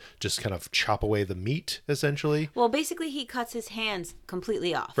to just kind of chop away the meat, essentially? Well, basically, he cuts his hands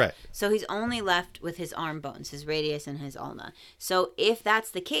completely off. Right. So he's only left with his arm bones, his radius and his ulna. So if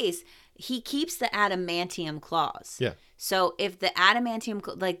that's the case, he keeps the adamantium claws. Yeah. So if the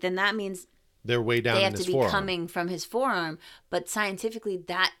adamantium, then that means they're way down in his forearm. They have to be coming from his forearm, but scientifically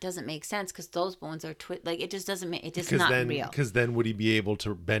that doesn't make sense, because those bones are it just doesn't make it. It's not real. Because then would he be able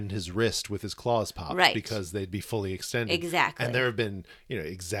to bend his wrist with his claws popped? Right. Because they'd be fully extended. Exactly. And there have been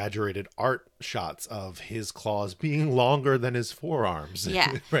exaggerated art shots of his claws being longer than his forearms.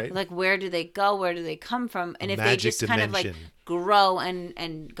 Yeah. Right. Like, where do they go? Where do they come from? And if they just dimension. kind of like grow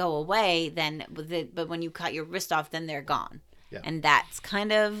and go away, then but when you cut your wrist off, then they're gone. Yeah. And that's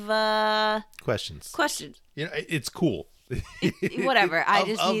kind of questions. It's cool. Whatever. I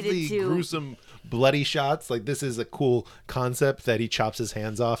just of needed the to gruesome bloody shots. Like, this is a cool concept that he chops his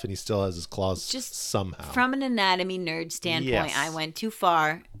hands off and he still has his claws just somehow. From an anatomy nerd standpoint, yes. I went too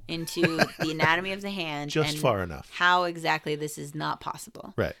far into the anatomy of the hand. Just and far enough. How exactly this is not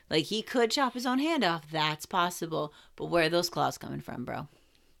possible. Right. Like, he could chop his own hand off. That's possible. But where are those claws coming from, bro?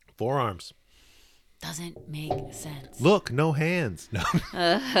 Forearms. Doesn't make sense. Look, no hands. No.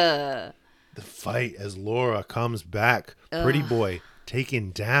 The fight as Laura comes back. Pretty boy taken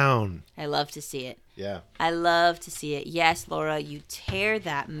down. I love to see it. Yeah. I love to see it. Yes, Laura, you tear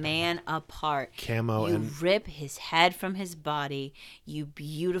that man apart. Camo you rip his head from his body. You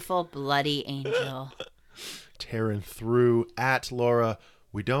beautiful bloody angel. tearing through at Laura.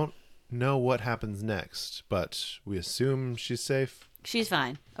 We don't know what happens next, but we assume she's safe. She's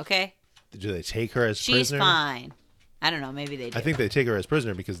fine, okay? Do they take her as prisoner? She's fine. I don't know. Maybe they do. I think they take her as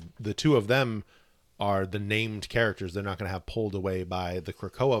prisoner because the two of them are the named characters. They're not going to have pulled away by the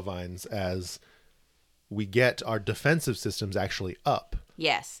Krakoa vines as we get our defensive systems actually up.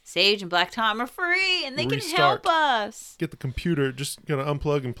 Yes. Sage and Black Tom are free and they Restart. can help us. Get the computer. Just going to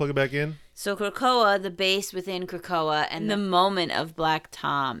unplug and plug it back in. So Krakoa, the base within Krakoa, and the moment of Black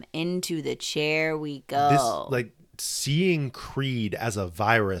Tom, into the chair we go. This, seeing Creed as a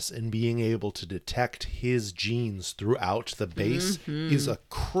virus and being able to detect his genes throughout the base is a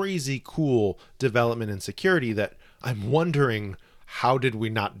crazy cool development in security that I'm wondering, how did we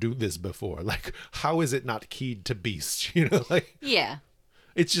not do this before? How is it not keyed to Beast? Yeah.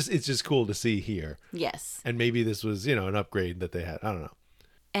 It's just cool to see here. Yes. And maybe this was, an upgrade that they had. I don't know.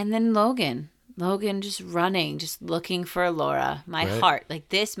 And then Logan just running, just looking for Laura. My heart,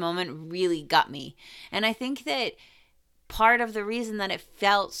 this moment really got me. And I think that part of the reason that it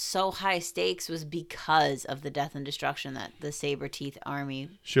felt so high stakes was because of the death and destruction that the Sabretooth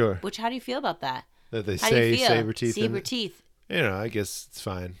army. Sure. Which, how do you feel about that? That they say Sabretooth. Sabretooth. I guess it's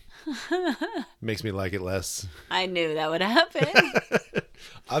fine. Makes me like it less. I knew that would happen.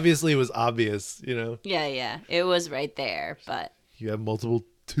 Obviously, it was obvious, Yeah. It was right there, but. You have multiple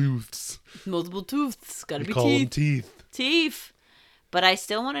tooths. Multiple tooths. Gotta be call teeth. Them teeth. Teeth. But I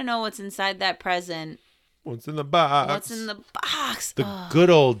still want to know what's inside that present. What's in the box? What's in the box? The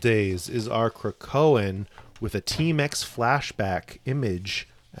good old days is our Krakoan with a Team X flashback image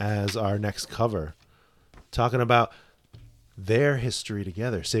as our next cover. Talking about their history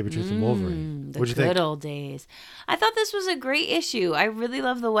together, Sabretooth and Wolverine. What'd you think? The good old days. I thought this was a great issue. I really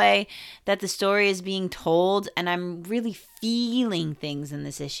love the way that the story is being told, and I'm really feeling things in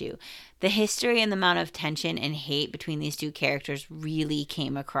this issue. The history and the amount of tension and hate between these two characters really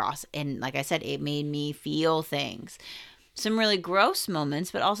came across. And like I said, it made me feel things. Some really gross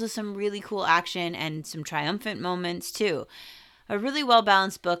moments, but also some really cool action and some triumphant moments too. A really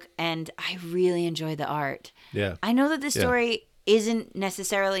well-balanced book, and I really enjoy the art. Yeah. I know that this story isn't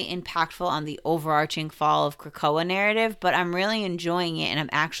necessarily impactful on the overarching fall of Krakoa narrative, but I'm really enjoying it, and I'm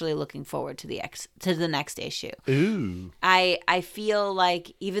actually looking forward to the next issue. Ooh. I feel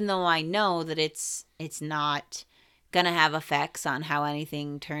like, even though I know that it's not gonna have effects on how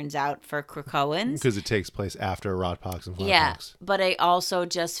anything turns out for Krakoans, because it takes place after Rodpox and Flatpox. Yeah, but I also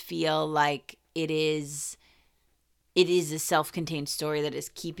just feel like it is a self-contained story that is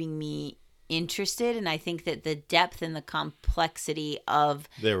keeping me interested, and I think that the depth and the complexity of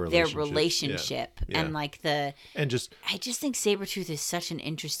their relationship and I just think Sabretooth is such an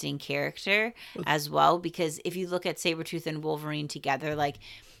interesting character as well, because if you look at Sabretooth and Wolverine together,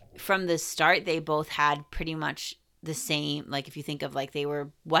 from the start they both had pretty much the same, if you think of they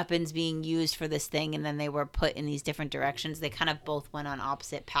were weapons being used for this thing and then they were put in these different directions, they kind of both went on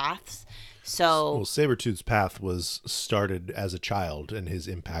opposite paths. So Sabretooth's path was started as a child and his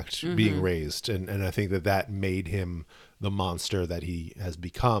impact being raised. And I think that made him the monster that he has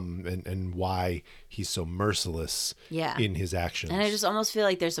become and why he's so merciless in his actions. And I just almost feel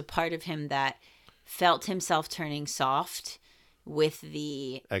like there's a part of him that felt himself turning soft with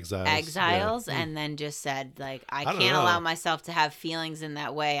the exiles and then just said, I can't allow myself to have feelings in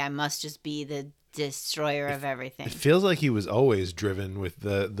that way. I must just be the destroyer of everything. It feels like he was always driven with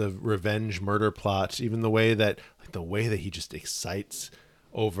the revenge murder plot, even the way that he just excites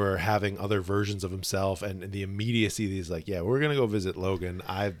over having other versions of himself and the immediacy that he's we're gonna go visit Logan.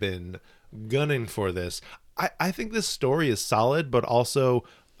 I've been gunning for this. I think this story is solid, but also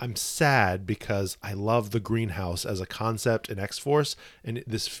I'm sad because I love the greenhouse as a concept in X-Force, and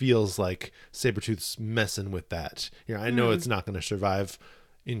this feels like Sabretooth's messing with that. I know it's not going to survive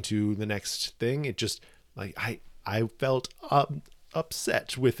into the next thing. It just I felt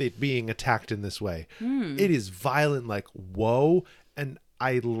upset with it being attacked in this way. It is violent, whoa, and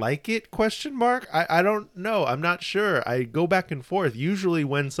I like it, ? I don't know. I'm not sure. I go back and forth. Usually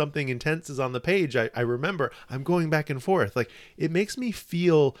when something intense is on the page, I remember I'm going back and forth. It makes me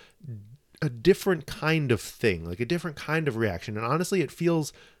feel a different kind of thing, a different kind of reaction. And honestly, it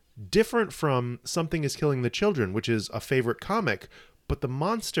feels different from Something is Killing the Children, which is a favorite comic. But the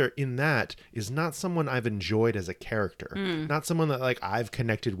monster in that is not someone I've enjoyed as a character. Not someone that I've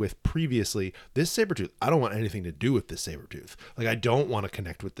connected with previously. This Sabretooth, I don't want anything to do with this Sabretooth. I don't want to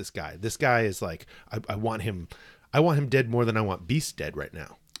connect with this guy. This guy is I want him dead more than I want Beast dead right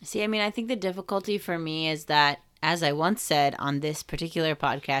now. See, I think the difficulty for me is that, as I once said on this particular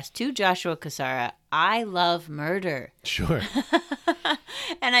podcast to Joshua Cassara, I love murder. Sure.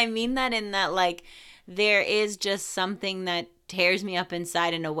 And I mean that in that there is just something that tears me up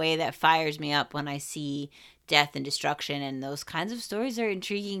inside in a way that fires me up when I see death and destruction, and those kinds of stories are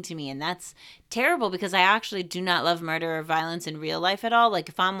intriguing to me, and that's terrible because I actually do not love murder or violence in real life at all. Like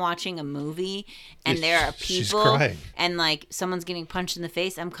if I'm watching a movie and there are people and like someone's getting punched in the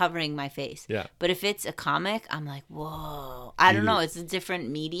face, I'm covering my face. Yeah. But if it's a comic, I'm like, whoa. I don't know, it's a different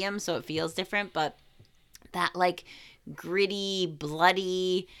medium, so it feels different, but that like gritty,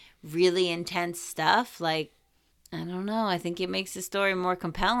 bloody, really intense stuff, like I don't know, I think it makes the story more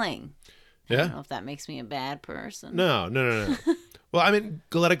compelling. I don't know if that makes me a bad person. No. Well, I mean,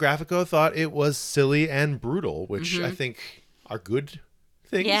 Galetta Graphico thought it was silly and brutal, which I think are good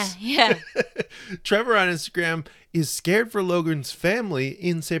things. Yeah. Trevor on Instagram is scared for Logan's family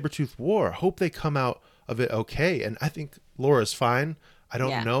in Sabretooth War. Hope they come out of it okay. And I think Laura's fine. I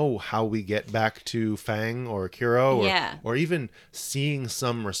don't know how we get back to Fang or Kuro or even seeing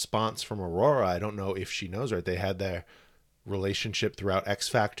some response from Aurora. I don't know if she knows, right? They had their relationship throughout X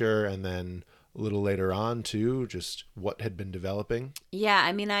Factor and then a little later on too, just what had been developing. Yeah,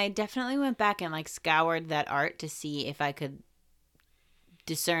 I mean, I definitely went back and like scoured that art to see if I could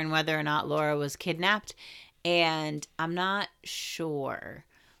discern whether or not Laura was kidnapped, and I'm not sure.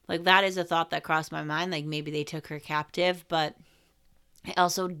 Like that is a thought that crossed my mind, like maybe they took her captive, but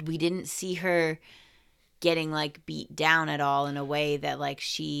also we didn't see her getting like beat down at all in a way that like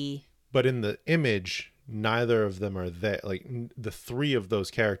she... But in the image, neither of them are there. Like the three of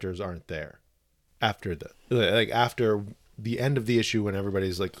those characters aren't there after the end of the issue, when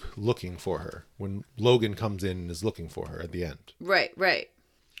everybody's like looking for her, when Logan comes in and is looking for her at the end. Right.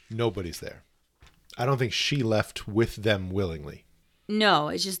 Nobody's there. I don't think she left with them willingly. No,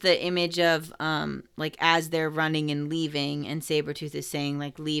 it's just the image of like as they're running and leaving, and Sabretooth is saying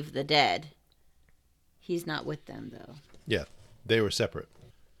like leave the dead. He's not with them though. Yeah, they were separate.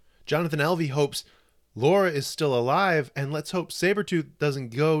 Jonathan Elvey hopes Laura is still alive, and let's hope Sabretooth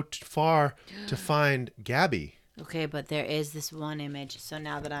doesn't go too far to find Gabby. Okay, but there is this one image, so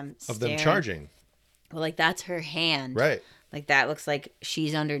now that I'm staring, of them charging. Well, like that's her hand. Right. Like that looks like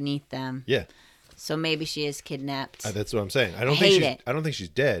she's underneath them. Yeah. So maybe she is kidnapped. That's what I'm saying. I don't think she's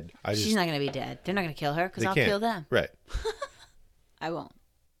dead. She's not going to be dead. They're not going to kill her because I'll kill them. Right. I won't.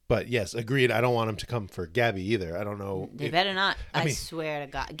 But yes, agreed. I don't want him to come for Gabby either. I don't know. They better not. I swear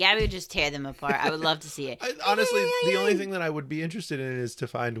to God. Gabby would just tear them apart. I would love to see it. Honestly, the only thing that I would be interested in is to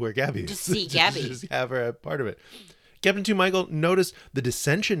find where Gabby is. Just see Gabby. Just have her a part of it. Captain 2 Michael noticed the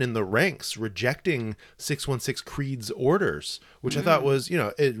dissension in the ranks, rejecting 616 Creed's orders, which I thought was,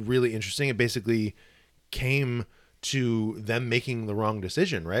 really interesting. It basically came to them making the wrong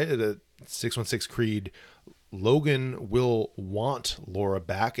decision, right? The 616 Creed, Logan will want Laura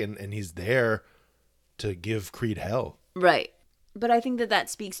back, and he's there to give Creed hell. Right. But I think that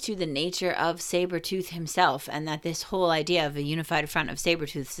speaks to the nature of Sabretooth himself, and that this whole idea of a unified front of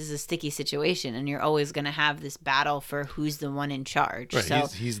Sabretooths is a sticky situation, and you're always going to have this battle for who's the one in charge. Right, so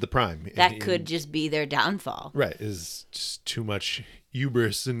he's the prime. That could just be their downfall. Right, is just too much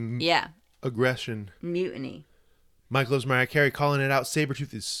hubris and aggression. Mutiny. Mike loves Mariah Carey calling it out.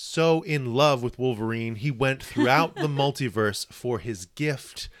 Sabretooth is so in love with Wolverine. He went throughout the multiverse for his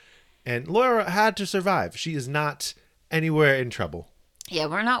gift. And Laura had to survive. She is not anywhere in trouble. Yeah,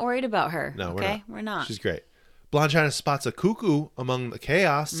 we're not worried about her. No, we're not. She's great. Blonde China spots a cuckoo among the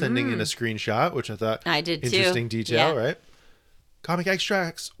chaos, sending in a screenshot, which I thought I did interesting too. Detail, right? Comic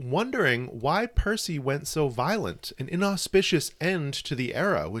Extracts wondering why Percy went so violent, an inauspicious end to the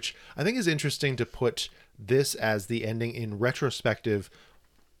era, which I think is interesting to put this as the ending in retrospective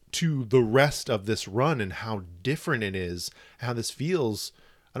to the rest of this run and how different it is, how this feels.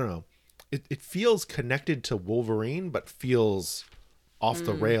 I don't know. It feels connected to Wolverine, but feels off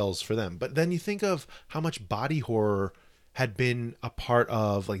the rails for them. But then you think of how much body horror had been a part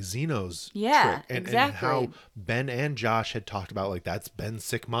of like Zeno's trick, and how Ben and Josh had talked about like that's Ben's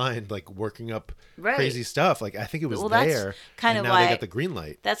sick mind, like working up crazy stuff. Like I think it was there, kind and of now why they got the green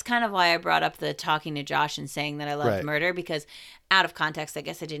light. That's kind of why I brought up the talking to Josh and saying that I loved murder, because out of context, I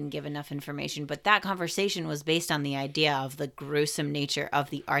guess I didn't give enough information, but that conversation was based on the idea of the gruesome nature of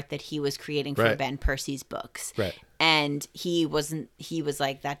the art that he was creating for Ben Percy's books. Right. And he was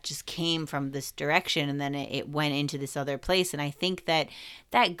like, that just came from this direction, and then it went into this other place. And I think that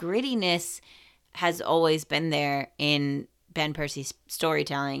grittiness has always been there in Ben Percy's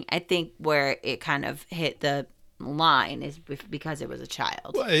storytelling. I think where it kind of hit the line is because it was a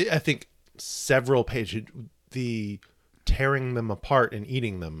child. Well, I think several pages, the tearing them apart and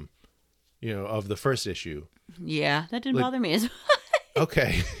eating them, of the first issue. Yeah, that didn't bother me as much.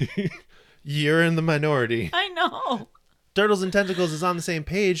 Okay. You're in the minority. I know. Turtles and Tentacles is on the same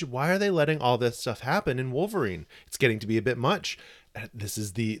page. Why are they letting all this stuff happen in Wolverine? It's getting to be a bit much. This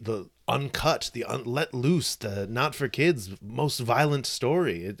is the uncut, let loose, the not for kids, most violent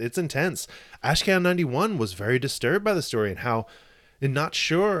story. It's intense. Ashcan 91 was very disturbed by the story and not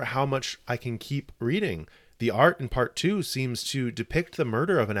sure how much I can keep reading. The art in part 2 seems to depict the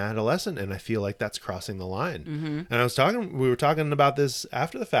murder of an adolescent, and I feel like that's crossing the line. Mm-hmm. And we were talking about this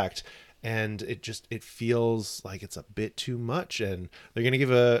after the fact, and it feels like it's a bit too much. And they're going to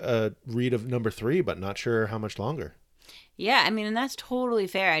give a read of number 3, but not sure how much longer. Yeah, I mean, and that's totally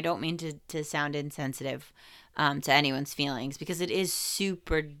fair. I don't mean to sound insensitive to anyone's feelings, because it is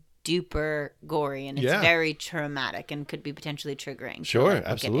super duper gory, and it's very traumatic and could be potentially triggering. Sure, to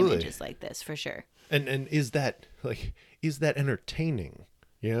absolutely. Images like this, for sure. And is that entertaining?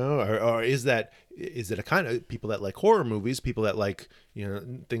 You know, or is it a kind of people that like horror movies, people that like, you know,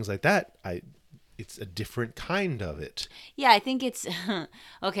 things like that? It's a different kind of it. Yeah, I think it's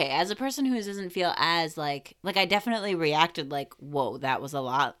okay. As a person who doesn't feel as like I definitely reacted like, whoa, that was a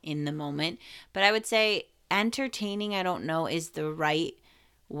lot in the moment. But I would say entertaining, I don't know, is the right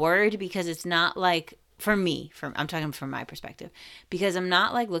word, because it's not like, for me, I'm talking from my perspective, because I'm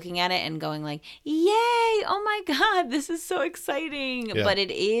not like looking at it and going like, yay, oh my God, this is so exciting. Yeah. But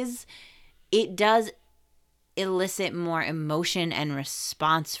it does elicit more emotion and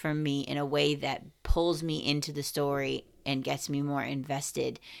response from me in a way that pulls me into the story and gets me more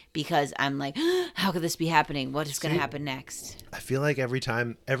invested, because I'm like, how could this be happening? What is going to happen next? I feel like every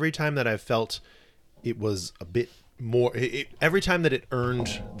time that I've felt it was a bit more, every time that it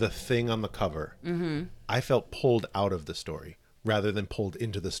earned the thing on the cover, mm-hmm. I felt pulled out of the story rather than pulled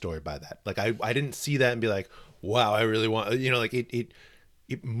into the story by that. Like I didn't see that and be like, wow, I really want, you know, like it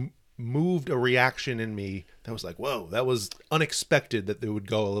moved a reaction in me that was like, whoa, that was unexpected that they would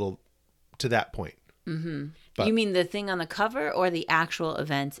go a little to that point. Mm-hmm. But you mean the thing on the cover or the actual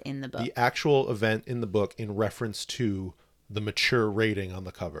events in the book? The actual event in the book in reference to the mature rating on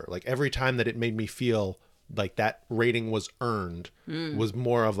the cover. Like every time that it made me feel like that rating was earned was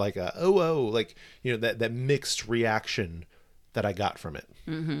more of like a, oh, like, you know, that mixed reaction that I got from it.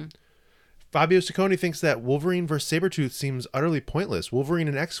 Mm-hmm. Fabio Ciccone thinks that Wolverine vs. Sabretooth seems utterly pointless. Wolverine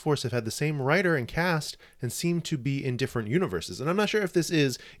and X-Force have had the same writer and cast and seem to be in different universes. And I'm not sure if this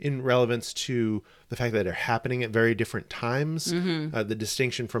is in relevance to the fact that they're happening at very different times, mm-hmm. The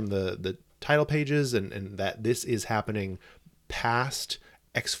distinction from the title pages, and that this is happening past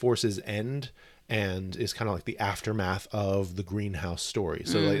X-Force's end and is kind of like the aftermath of the Greenhouse story.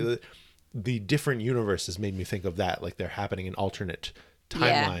 So like the different universes made me think of that, like they're happening in alternate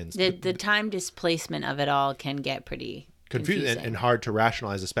timelines. Yeah, the time displacement of it all can get pretty confusing and hard to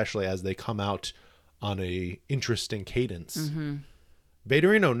rationalize, especially as they come out on a interesting cadence. Mm-hmm.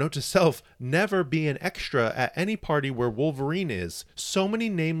 Vaderino, note to self, never be an extra at any party where Wolverine is. So many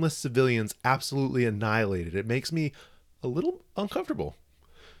nameless civilians absolutely annihilated. It makes me a little uncomfortable.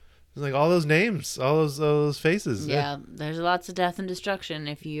 It's like all those names, all those faces. Yeah, there's lots of death and destruction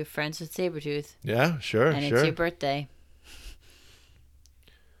if you're friends with Sabretooth. Yeah, sure, and it's your birthday.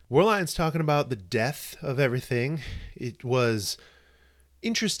 Warlion's talking about the death of everything. It was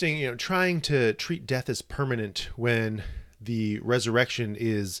interesting, you know, trying to treat death as permanent when the resurrection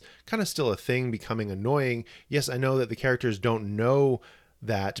is kind of still a thing, becoming annoying. Yes, I know that the characters don't know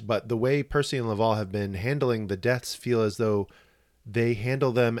that, but the way Percy and Laval have been handling the deaths feel as though they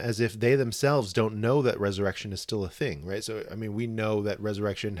handle them as if they themselves don't know that resurrection is still a thing, right? So, I mean, we know that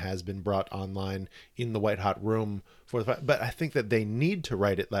resurrection has been brought online in the White Hot Room for the fight, but I think that they need to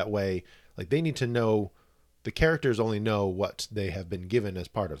write it that way. Like, they need to know, the characters only know what they have been given as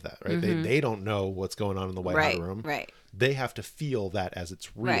part of that, right? Mm-hmm. They don't know what's going on in the White Hot Room. Right. They have to feel that as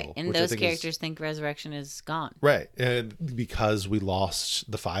it's real. Right, and those characters think resurrection is gone. Right, and because we lost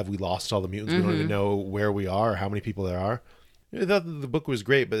the 5, we lost all the mutants, we don't even know where we are, how many people there are. I thought the book was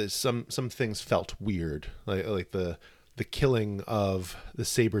great, but some things felt weird, like the killing of the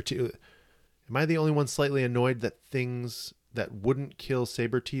Sabretooth. Am I the only one slightly annoyed that things that wouldn't kill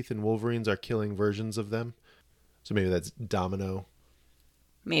Sabretooth and Wolverines are killing versions of them? So maybe that's Domino.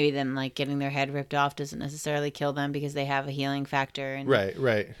 Maybe them like getting their head ripped off doesn't necessarily kill them because they have a healing factor and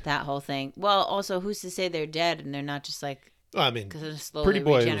right. That whole thing. Well, also, who's to say they're dead and they're not just like? Well, I mean, Pretty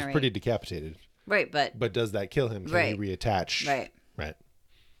Boy was pretty decapitated. Right, but does that kill him? Can he reattach? Right.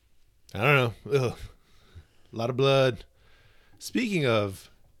 I don't know. Ugh. A lot of blood. Speaking of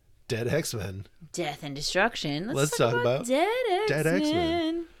dead X-Men. Death and destruction. Let's talk about dead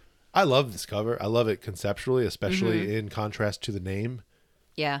X-Men. I love this cover. I love it conceptually, especially in contrast to the name.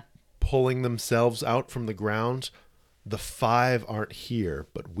 Yeah. Pulling themselves out from the ground. The 5 aren't here,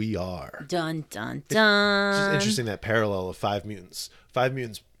 but we are. Dun, dun, dun. It's just interesting, that parallel of 5 mutants. 5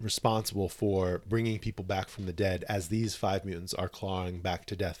 mutants responsible for bringing people back from the dead, as these 5 mutants are clawing back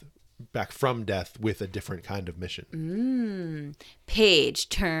from death with a different kind of mission. Page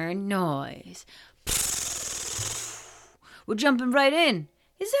turn noise. We're jumping right in.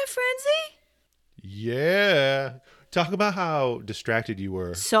 Is that Frenzy? Yeah. Talk about how distracted you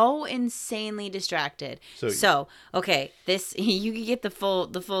were. So insanely distracted. So okay, this you can get the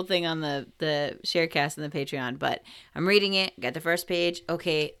full thing on the Sharecast and the Patreon, but I'm reading it, got the first page,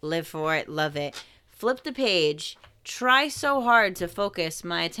 okay, live for it, love it. Flip the page, try so hard to focus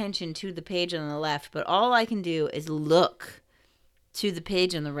my attention to the page on the left, but all I can do is look to the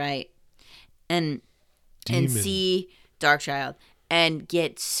page on the right and see Darkchild. And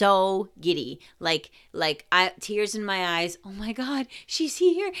get so giddy, like tears in my eyes. Oh my God, she's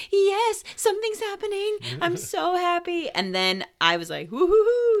here! Yes, something's happening. I'm so happy. And then I was like,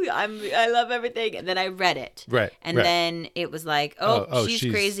 woohoo! I love everything. And then I read it, right? And then it was like, she's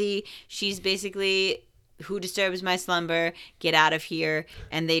crazy. She's basically, who disturbs my slumber? Get out of here!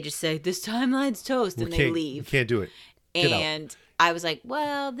 And they just say, this timeline's toast, and they leave. Can't do it. And I was like,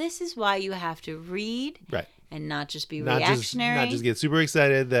 well, this is why you have to read, right? And not just be reactionary. Not just get super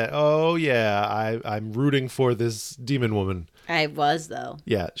excited that, oh yeah, I'm rooting for this demon woman. I was, though.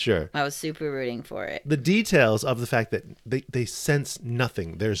 Yeah, sure. I was super rooting for it. The details of the fact that they sense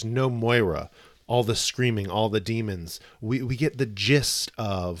nothing. There's no Moira. All the screaming, all the demons. We get the gist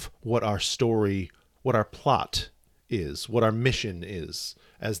of what our story, what our plot is, what our mission is,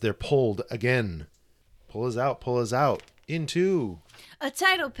 as they're pulled again. Pull us out into a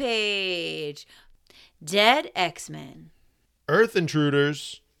title page. Dead X-Men. Earth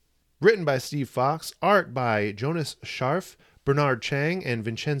Intruders. Written by Steve Fox. Art by Jonas Scharf, Bernard Chang, and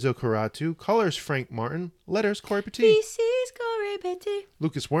Vincenzo Caratu. Colors Frank Martin. Letters Corey Petit. This is Corey Petit.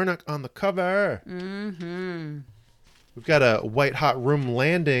 Lucas Wernick on the cover. Mm-hmm. We've got a white hot room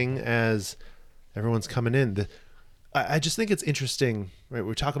landing as everyone's coming in. I just think it's interesting, right?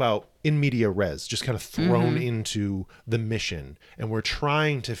 We talk about in media res, just kind of thrown into the mission, and we're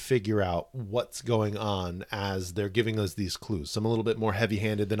trying to figure out what's going on as they're giving us these clues. Some a little bit more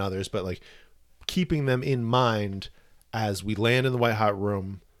heavy-handed than others, but like keeping them in mind as we land in the white hot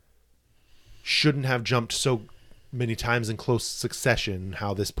room. Shouldn't have jumped so many times in close succession.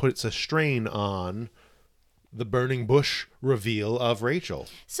 How this puts a strain on the burning bush reveal of Rachel.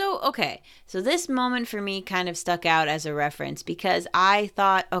 So this moment for me kind of stuck out as a reference because I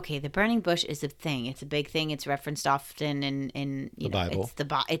thought, okay, the burning bush is a thing. It's a big thing. It's referenced often in the Bible.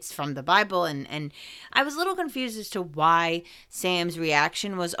 It's from the Bible. And I was a little confused as to why Sam's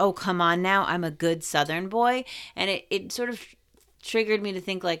reaction was, oh, come on now, I'm a good Southern boy. And it sort of triggered me to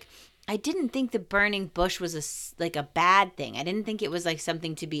think like, I didn't think the burning bush was a bad thing. I didn't think it was like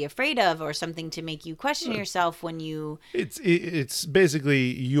something to be afraid of or something to make you question yourself when you... It's basically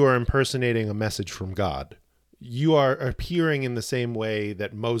you are impersonating a message from God. You are appearing in the same way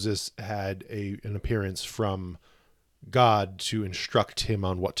that Moses had an appearance from God to instruct him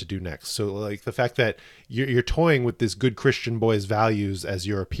on what to do next. So like the fact that you're toying with this good Christian boy's values as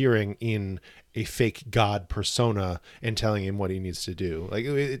you're appearing in a fake God persona and telling him what he needs to do. Like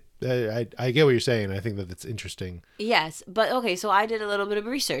I get what you're saying. I think that it's interesting. Yes, but okay, so I did a little bit of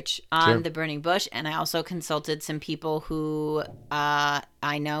research on the burning bush, and I also consulted some people who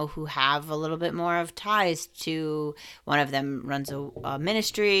I know who have a little bit more of ties to. One of them runs a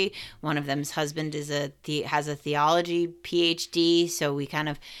ministry. One of them's husband has a theology PhD. So we kind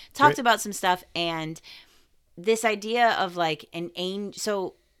of talked about some stuff, and this idea of like an angel.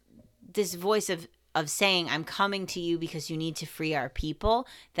 So this voice of saying, I'm coming to you because you need to free our people.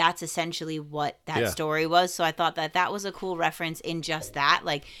 That's essentially what that story was. So I thought that was a cool reference in just that.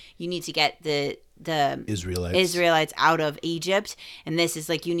 Like, you need to get the Israelites out of Egypt. And this is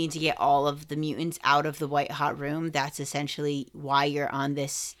like, you need to get all of the mutants out of the white hot room. That's essentially why you're on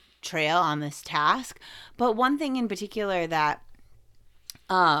this trail, on this task. But one thing in particular that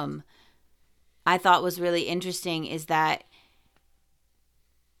I thought was really interesting is that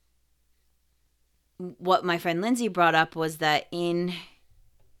what my friend Lindsay brought up was that in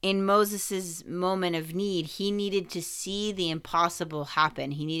Moses's moment of need, he needed to see the impossible happen.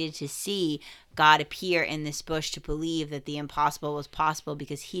 He needed to see God appear in this bush to believe that the impossible was possible,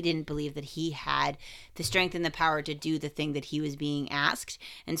 because he didn't believe that he had the strength and the power to do the thing that he was being asked.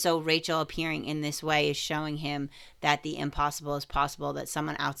 And so Rachel appearing in this way is showing him that the impossible is possible, that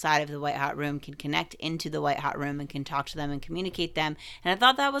someone outside of the white hot room can connect into the white hot room and can talk to them and communicate them. And I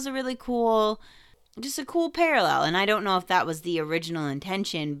thought that was a really cool... just a cool parallel. And I don't know if that was the original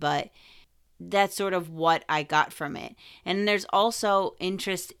intention, but that's sort of what I got from it. And there's also an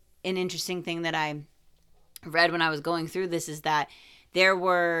interesting thing that I read when I was going through this is that there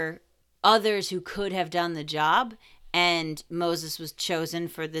were others who could have done the job, and Moses was chosen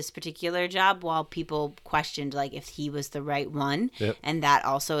for this particular job while people questioned like if he was the right one. Yep. And that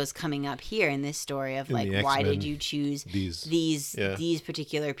also is coming up here in this story of like, why did you choose these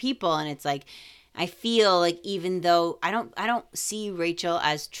particular people? And it's like, I feel like even though I don't see Rachel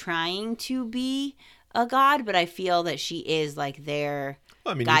as trying to be a god, but I feel that she is like their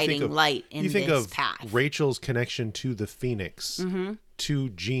guiding light in this path. You think of Rachel's connection to the Phoenix, to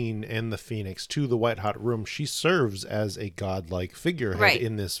Jean and the Phoenix, to the White Hot Room. She serves as a godlike figurehead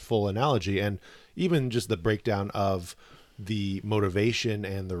in this full analogy. And even just the breakdown of the motivation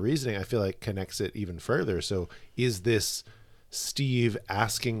and the reasoning, I feel like connects it even further. So is this Steve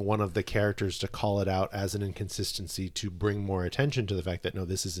asking one of the characters to call it out as an inconsistency to bring more attention to the fact that, no,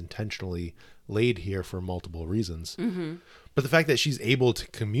 this is intentionally laid here for multiple reasons. But the fact that she's able to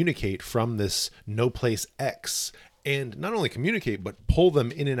communicate from this no place X, and not only communicate, but pull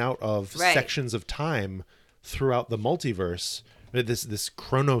them in and out of sections of time throughout the multiverse, this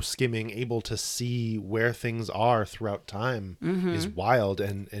chrono skimming, able to see where things are throughout time is wild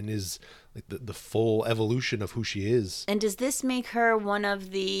and is like the full evolution of who she is. And does this make her one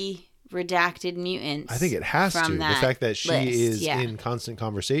of the redacted mutants? I think it has to. The fact that she is in constant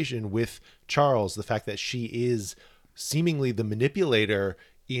conversation with Charles, the fact that she is seemingly the manipulator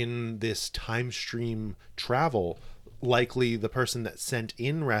in this time stream travel, likely the person that sent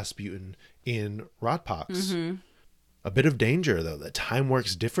in Rasputin in Rotpox. A bit of danger, though, that time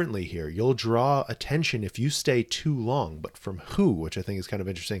works differently here. You'll draw attention if you stay too long, but from who, which I think is kind of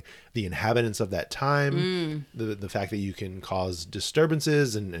interesting. The inhabitants of that time, the fact that you can cause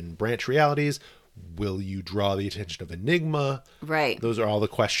disturbances and branch realities. Will you draw the attention of Enigma? Right. Those are all the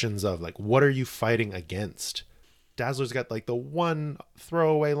questions of, like, what are you fighting against? Dazzler's got like the one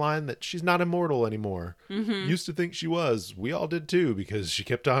throwaway line that she's not immortal anymore. Used to think she was. We all did too, because she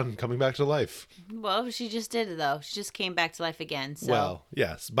kept on coming back to life. Well, she just did it though. She just came back to life again. So. Well,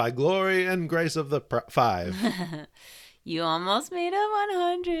 yes, by glory and grace of the 5. You almost made a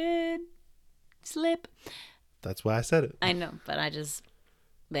 100 slip. That's why I said it. I know, but I just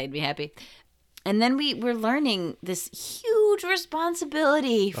made me happy. And then we're learning this huge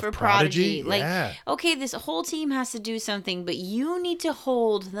responsibility for Prodigy. Like, okay, this whole team has to do something, but you need to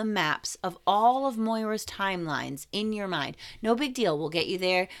hold the maps of all of Moira's timelines in your mind. No big deal. We'll get you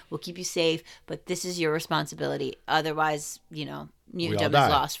there. We'll keep you safe. But this is your responsibility. Otherwise, mutantdom is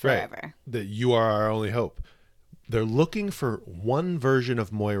lost forever. Right. That you are our only hope. They're looking for one version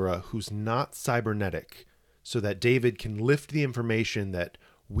of Moira who's not cybernetic, so that David can lift the information that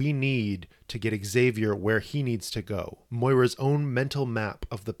we need to get Xavier where he needs to go. Moira's own mental map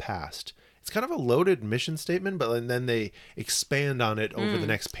of the past. It's kind of a loaded mission statement, but then they expand on it over the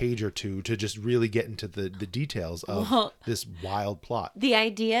next page or two to just really get into the details of this wild plot. The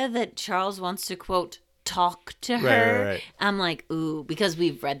idea that Charles wants to, quote, talk to her, right. I'm like, ooh, because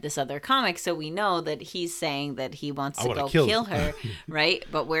we've read this other comic, so we know that he's saying that he wants to go kill her, right?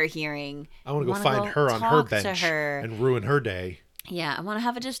 But we're hearing, I want to go find her on her bench and ruin her day. Yeah, I want to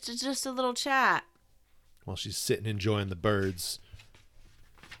have just a little chat. While she's sitting enjoying the birds.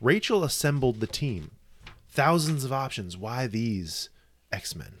 Rachel assembled the team. Thousands of options. Why these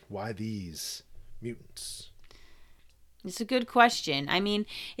X-Men? Why these mutants? It's a good question. I mean,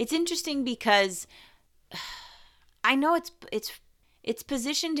 it's interesting because I know it's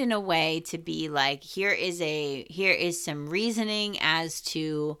positioned in a way to be like, here is some reasoning as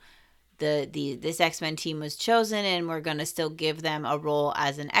to this X-Men team was chosen, and we're going to still give them a role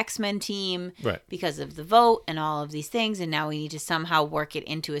as an X-Men team because of the vote and all of these things, and now we need to somehow work it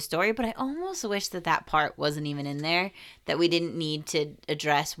into a story. But I almost wish that part wasn't even in there, that we didn't need to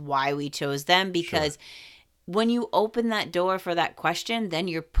address why we chose them, because when you open that door for that question, then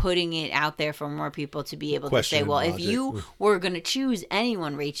you're putting it out there for more people to be able to say, well, if you were going to choose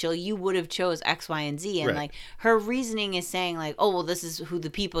anyone, Rachel, you would have chose X, Y, and Z. And like her reasoning is saying like, oh, well, this is who the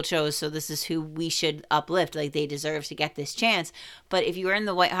people chose, so this is who we should uplift. Like they deserve to get this chance. But if you were in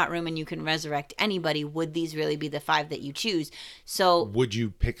the White Hot Room and you can resurrect anybody, would these really be the 5 that you choose? So would you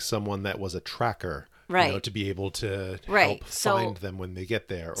pick someone that was a tracker, to be able to help find them when they get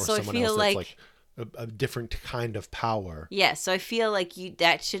there, or someone else that's like a different kind of power? Yeah, so I feel like you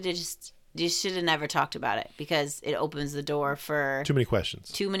should have never talked about it, because it opens the door for too many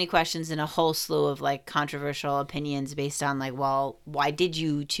questions and a whole slew of like controversial opinions based on like, well, why did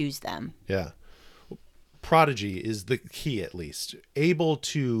you choose them? Yeah. Prodigy is the key, at least. Able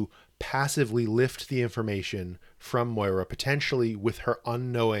to passively lift the information from Moira, potentially with her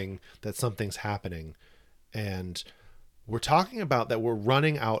unknowing that something's happening. And we're talking about that we're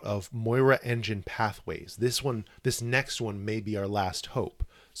running out of Moira engine pathways. This next one may be our last hope.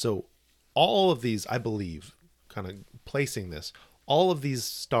 So all of these, I believe, kind of placing this, all of these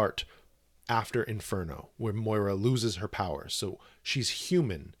start after Inferno, where Moira loses her powers. So she's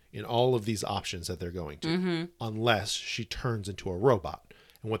human in all of these options that they're going to, unless she turns into a robot.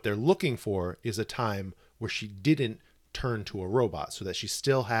 And what they're looking for is a time where she didn't turn to a robot, so that she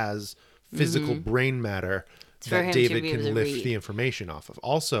still has physical brain matter that David can lift the information off of.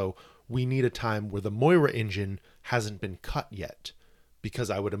 Also, we need a time where the Moira engine hasn't been cut yet, because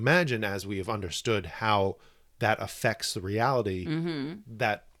I would imagine, as we have understood how that affects the reality,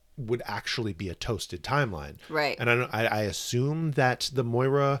 that would actually be a toasted timeline. Right. And I assume that the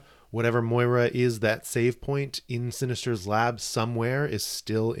Moira, whatever Moira is, that save point in Sinister's lab somewhere is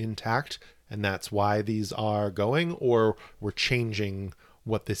still intact, and that's why these are going, or we're changing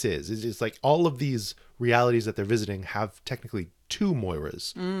what this is. It's like all of these realities that they're visiting have technically two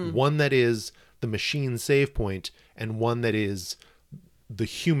Moiras. One that is the machine save point, and one that is the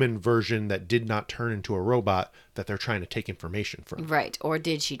human version that did not turn into a robot that they're trying to take information from. Right. Or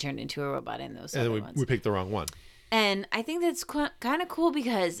did she turn into a robot in those other ones? We picked the wrong one. And I think that's kind of cool,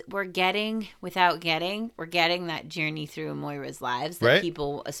 because we're getting that journey through Moira's lives that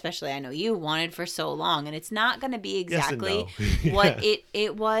people, especially I know you, wanted for so long. And it's not going to be exactly what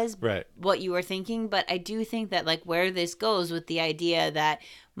it was, what you were thinking. But I do think that, like, where this goes with the idea that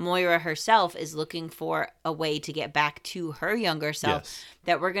Moira herself is looking for a way to get back to her younger self,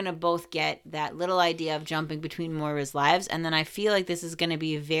 that we're going to both get that little idea of jumping between Moira's lives. And then I feel like this is going to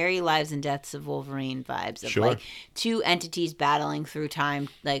be very Lives and Deaths of Wolverine vibes of like two entities battling through time,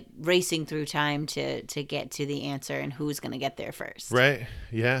 like racing through time to get to the answer, and who's going to get there first. Right.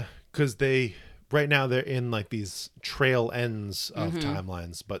 Yeah. Because right now they're in like these trail ends of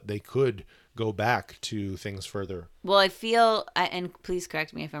timelines, but they could go back to things further. Well, I feel, and please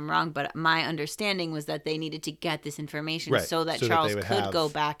correct me if I'm wrong, but my understanding was that they needed to get this information so that Charles could go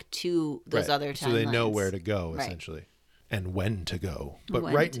back to those other timelines. So they know where to go, essentially, and when to go. But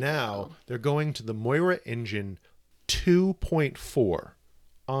right now, they're going to the Moira Engine 2.4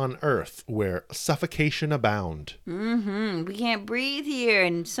 on Earth, where suffocation abound. We can't breathe here,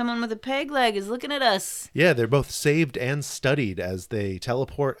 and someone with a peg leg is looking at us. Yeah, they're both saved and studied as they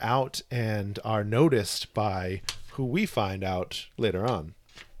teleport out and are noticed by who we find out later on.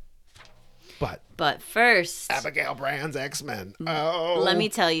 But first, Abigail Brand's X-Men. Oh, let me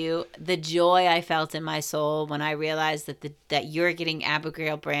tell you the joy I felt in my soul when I realized that you're getting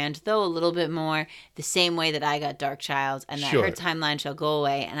Abigail Brand, though a little bit more the same way that I got Darkchild, and that her timeline shall go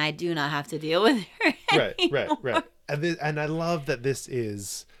away, and I do not have to deal with her anymore. Right. And I love that this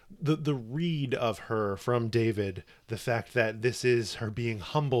is the read of her from David, the fact that this is her being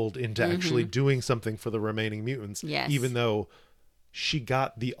humbled into actually doing something for the remaining mutants, even though she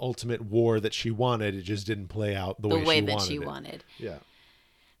got the ultimate war that she wanted. It just didn't play out the way that she wanted. Yeah.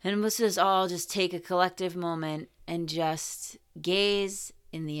 And let's just all just take a collective moment and just gaze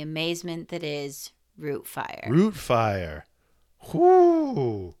in the amazement that is Root Fire. Root Fire.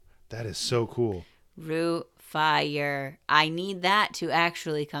 Whoo! That is so cool. Root Fire. I need that to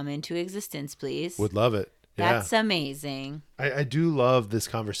actually come into existence, please. Would love it. Yeah. That's amazing. I do love this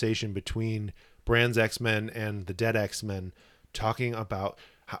conversation between Brand's X-Men and the Dead X-Men, talking about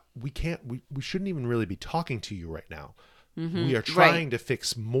how we shouldn't even really be talking to you right now. We are trying to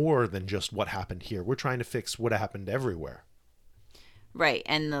fix more than just what happened here. We're trying to fix what happened everywhere. Right.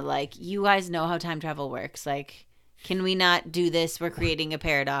 And you guys know how time travel works. Like, can we not do this? We're creating a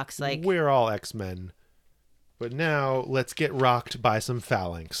paradox. Like, we're all X-Men, but now let's get rocked by some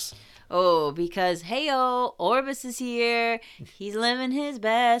phalanx. Oh, because hey-o, Orbis is here. He's living his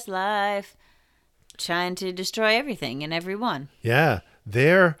best life, trying to destroy everything and everyone. Yeah,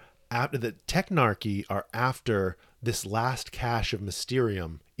 they're after the Technarchy are after this last cache of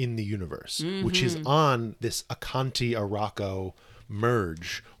Mysterium in the universe, which is on this Akanti-Araco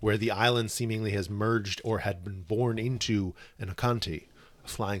merge, where the island seemingly has merged or had been born into an Akanti, a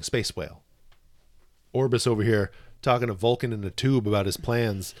flying space whale. Orbis over here talking to Vulcan in a tube about his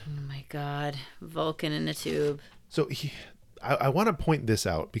plans. Oh my God, Vulcan in a tube. So I want to point this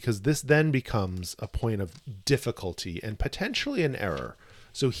out, because this then becomes a point of difficulty and potentially an error.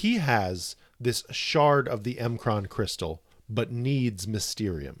 So he has this shard of the Emkron crystal, but needs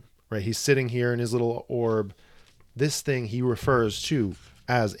Mysterium, right? He's sitting here in his little orb. This thing he refers to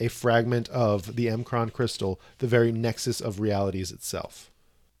as a fragment of the Emkron crystal, the very nexus of realities itself.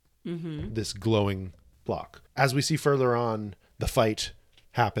 This glowing block. As we see further on, the fight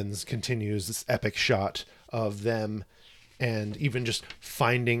continues, this epic shot of them, and even just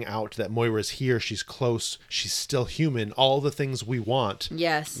finding out that Moira's here, she's close, she's still human, all the things we want.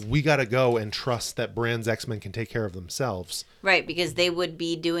 Yes. We got to go and trust that Bran's X-Men can take care of themselves. Right, because they would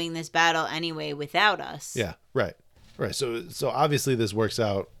be doing this battle anyway without us. Yeah, right. Right. So obviously this works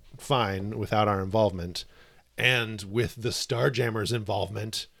out fine without our involvement, and with the Starjammers'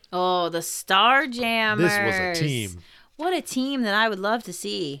 involvement. Oh, the Starjammers. This was a team. What a team that I would love to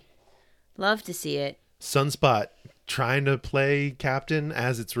see. Love to see it. Sunspot trying to play captain,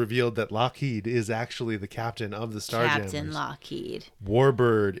 as it's revealed that Lockheed is actually the captain of the Starjammers. Captain Lockheed.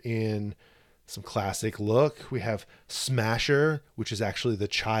 Warbird in some classic look. We have Smasher, which is actually the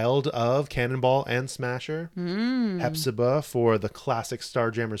child of Cannonball and Smasher. Hepzibah for the classic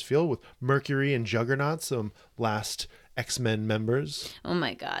Starjammers feel, with Mercury and Juggernaut, some last X-Men members. Oh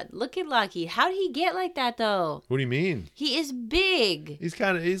my God. Look at Lockheed. How did he get like that though? What do you mean? He is big. He's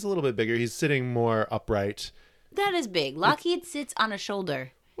a little bit bigger. He's sitting more upright. That is big. Lockheed sits on a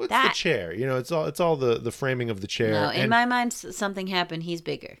shoulder. What's the chair? You know, it's all the framing of the chair. No, in my mind something happened. He's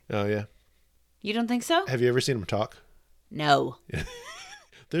bigger. Oh yeah. You don't think so? Have you ever seen him talk? No.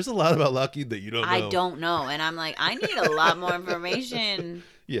 There's a lot about Lockheed that you don't know. I don't know. And I'm like, I need a lot more information.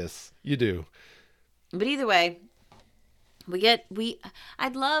 Yes, you do. But either way,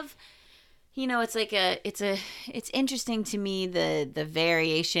 I'd love, you know, it's like it's interesting to me, the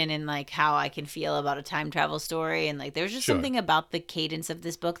variation in like how I can feel about a time travel story. And like, there's just something about the cadence of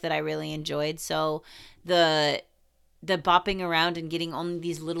this book that I really enjoyed. So the bopping around and getting only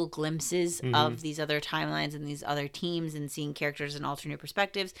these little glimpses of these other timelines and these other teams and seeing characters in alternate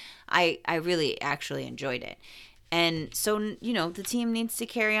perspectives, I really actually enjoyed it. And so, you know, the team needs to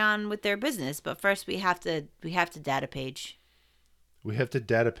carry on with their business, but first we have to data page. We have to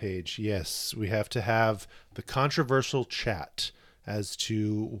data page, yes. We have to have the controversial chat as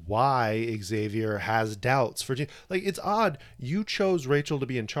to why Xavier has doubts for like, it's odd. You chose Rachel to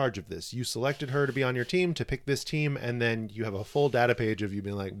be in charge of this. You selected her to be on your team, to pick this team, and then you have a full data page of you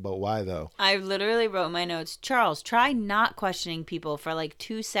being like, but why though? I literally wrote in my notes, Charles, try not questioning people for like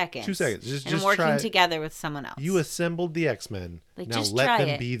 2 seconds. 2 seconds. Just working together with someone else. You assembled the X-Men. Like, now just let them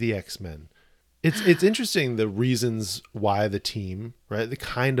it. be the X-Men. It's interesting, the reasons why the team, right, they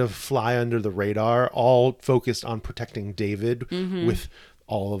kind of fly under the radar, all focused on protecting David with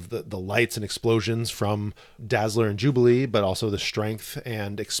all of the lights and explosions from Dazzler and Jubilee, but also the strength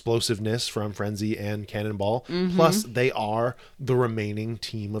and explosiveness from Frenzy and Cannonball. Plus, they are the remaining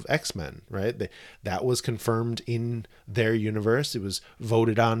team of X-Men, right? That was confirmed in their universe. It was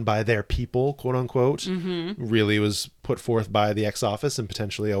voted on by their people, quote unquote. Really was put forth by the X Office and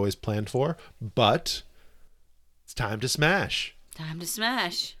potentially always planned for. But it's time to smash. Time to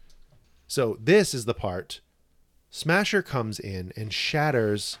smash. So this is the part. Smasher comes in and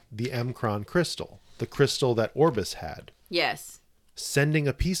shatters the M'Kraan crystal, the crystal that Orbis had. Yes. Sending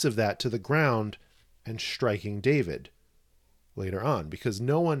a piece of that to the ground and striking David later on, because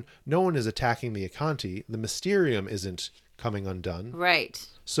no one is attacking the Akanti. The Mysterium isn't coming undone. Right.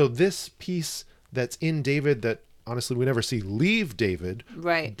 So this piece that's in David that honestly we never see leave David,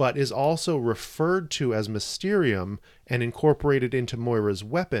 right, but is also referred to as Mysterium and incorporated into Moira's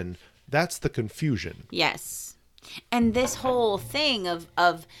weapon, that's the confusion. Yes. And this whole thing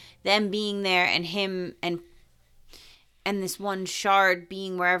of them being there and him and this one shard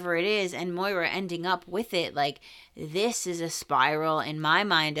being wherever it is and Moira ending up with it, like, this is a spiral in my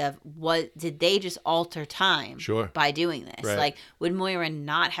mind of, what did they just alter time by doing this? Right. Like, would Moira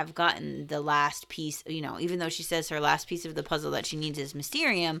not have gotten the last piece, you know, even though she says her last piece of the puzzle that she needs is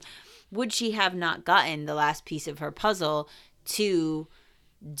Mysterium, would she have not gotten the last piece of her puzzle to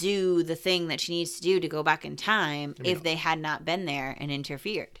do the thing that she needs to do to go back in time if they had not been there and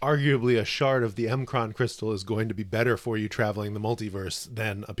interfered? Arguably, a shard of the M'Kraan crystal is going to be better for you traveling the multiverse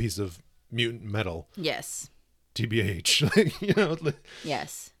than a piece of mutant metal. Yes. TBH. You know.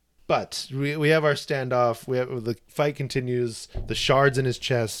 Yes. But we have our standoff. The fight continues. The shard's in his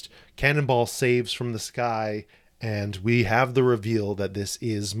chest. Cannonball saves from the sky. And we have the reveal that this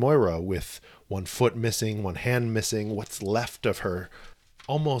is Moira with one foot missing, one hand missing, what's left of her.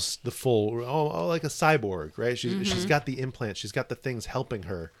 Almost the full, like a cyborg, right? She's got the implants. She's got the things helping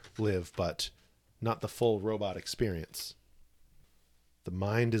her live, but not the full robot experience. The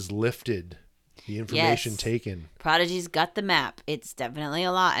mind is lifted. The information taken. Prodigy's got the map. It's definitely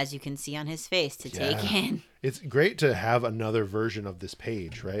a lot, as you can see on his face, to take in. It's great to have another version of this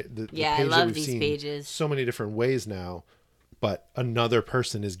page, right? The page I love these pages. So many different ways now, but another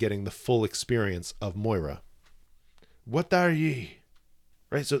person is getting the full experience of Moira. What are ye?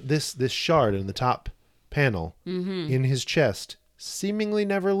 Right, so this shard in the top panel in his chest seemingly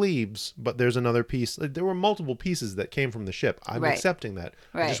never leaves, but there's another piece. There were multiple pieces that came from the ship. I'm accepting that.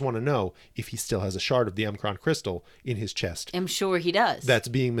 I just want to know if he still has a shard of the Emkron crystal in his chest. I'm sure he does. That's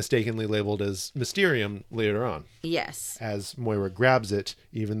being mistakenly labeled as Mysterium later on. Yes. As Moira grabs it,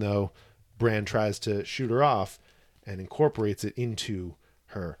 even though Bran tries to shoot her off, and incorporates it into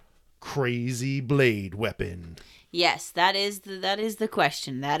her crazy blade weapon. Yes, that is the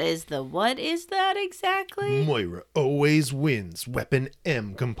question. That is the what is that exactly? Moira always wins Weapon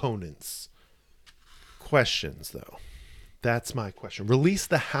M components. Questions, though. That's my question. Release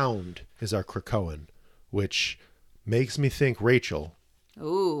the Hound is our Krakoan, which makes me think Rachel.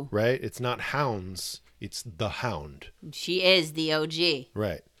 Ooh. Right? It's not hounds, it's the Hound. She is the OG.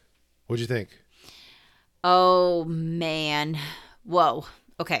 Right. What'd you think? Oh, man. Whoa.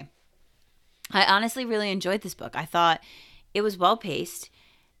 Okay. I honestly really enjoyed this book. I thought it was well paced.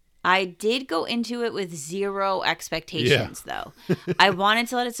 I did go into it with zero expectations, though. I wanted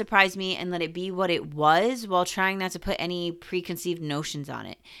to let it surprise me and let it be what it was while trying not to put any preconceived notions on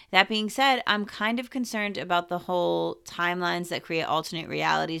it. That being said, I'm kind of concerned about the whole timelines that create alternate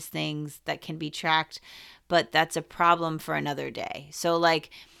realities things that can be tracked, but that's a problem for another day. So, like,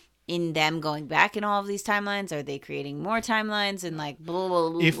 in them going back in all of these timelines, are they creating more timelines and like blah, blah,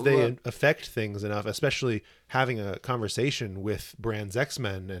 blah, if they blah. affect things enough, especially having a conversation with Bran's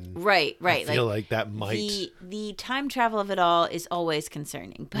X-Men, and right I feel like that might the time travel of it all is always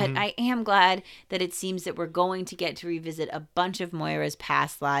concerning, but I am glad that it seems that we're going to get to revisit a bunch of Moira's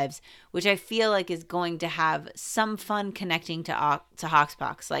past lives, which I feel like is going to have some fun connecting to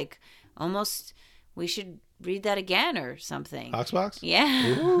Hoxpox. Like almost we should read that again or something. Hoxpox?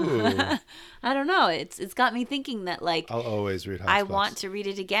 Yeah. Ooh. I don't know. It's got me thinking that like I'll always read Hoxpox. I want to read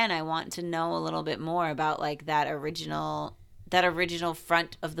it again. I want to know a little bit more about like that original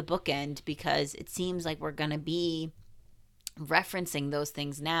front of the bookend, because it seems like we're gonna be referencing those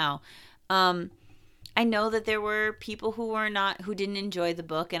things now. I know that there were people who didn't enjoy the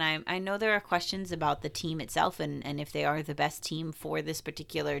book, and I know there are questions about the team itself and if they are the best team for this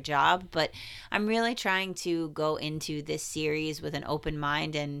particular job, but I'm really trying to go into this series with an open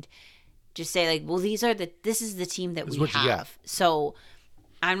mind and just say like, well, this is the team that we have. So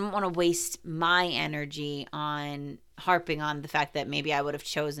I don't want to waste my energy on harping on the fact that maybe I would have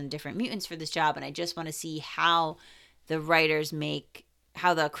chosen different mutants for this job, and I just want to see how the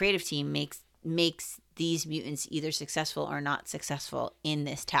creative team makes these mutants either successful or not successful in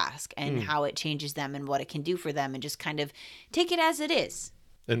this task, and how it changes them and what it can do for them, and just kind of take it as it is.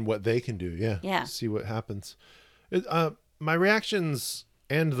 And what they can do, yeah. See what happens. My reactions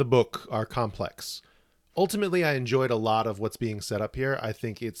and the book are complex. Ultimately, I enjoyed a lot of what's being set up here. I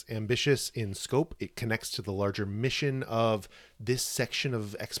think it's ambitious in scope. It connects to the larger mission of this section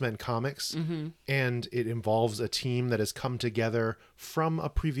of X-Men comics. And it involves a team that has come together from a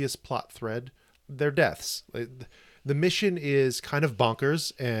previous plot thread, their deaths. The mission is kind of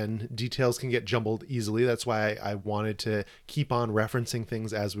bonkers and details can get jumbled easily. That's why I wanted to keep on referencing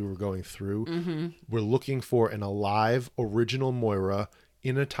things as we were going through. We're looking for an alive, original Moira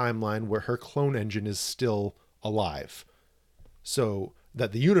in a timeline where her clone engine is still alive, so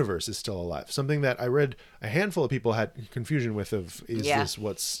that the universe is still alive. Something that I read a handful of people had confusion with of, is this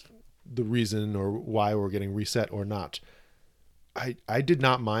what's the reason or why we're getting reset or not? I did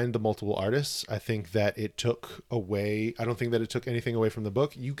not mind the multiple artists. I think that I don't think that it took anything away from the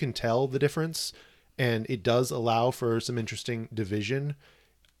book. You can tell the difference, and it does allow for some interesting division.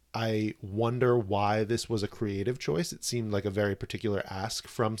 I wonder why this was a creative choice. It seemed like a very particular ask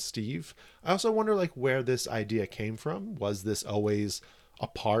from Steve. I also wonder like where this idea came from. Was this always a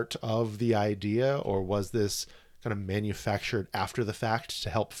part of the idea, or was this kind of manufactured after the fact to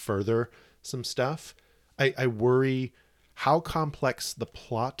help further some stuff? I worry how complex the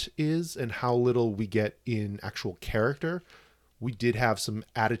plot is and how little we get in actual character. We did have some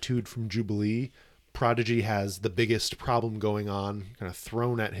attitude from Jubilee. Prodigy has the biggest problem going on kind of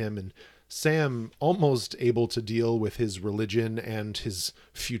thrown at him, and Sam almost able to deal with his religion and his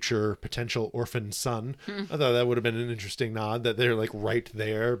future potential orphan son. I thought that would have been an interesting nod, that they're like right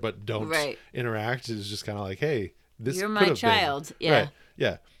there but don't interact. It's just kind of like, hey, this you're my child. Yeah. Right.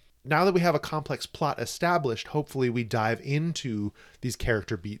 Yeah. Now that we have a complex plot established, hopefully we dive into these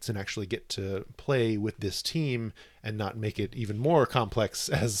character beats and actually get to play with this team and not make it even more complex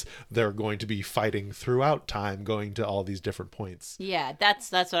as they're going to be fighting throughout time, going to all these different points. Yeah,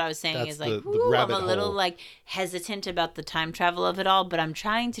 that's what I was saying. That's is like, I'm a little like hesitant about the time travel of it all, but I'm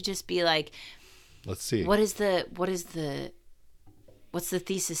trying to just be like, let's see. What is the what's the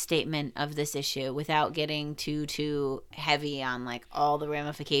thesis statement of this issue without getting too heavy on like all the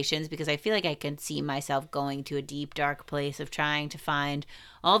ramifications, because I feel like I can see myself going to a deep dark place of trying to find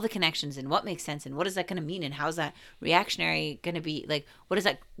all the connections and what makes sense and what is that going to mean and how's that reactionary going to be, like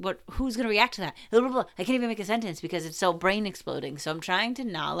who's going to react to that, blah, blah, blah. I can't even make a sentence because it's so brain exploding, so I'm trying to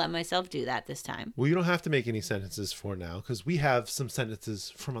not let myself do that this time. Well, you don't have to make any sentences for now because we have some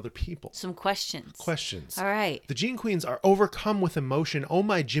sentences from other people. Some questions. All right. The Gene Queens are overcome with emotion. Oh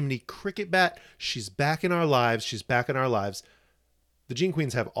my Jiminy Cricket Bat, she's back in our lives. The Gene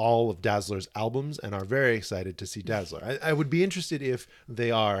Queens have all of Dazzler's albums and are very excited to see Dazzler. I would be interested if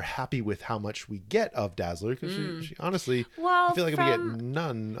they are happy with how much we get of Dazzler, because she honestly, I feel like we get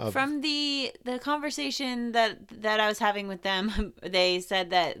none of... From the conversation that I was having with them, they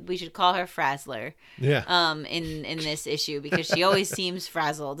said that we should call her Frazzler. Yeah. In this issue, because she always seems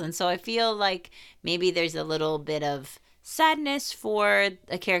frazzled. And so I feel like maybe there's a little bit of sadness for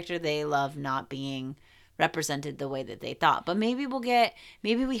a character they love not being represented the way that they thought. But maybe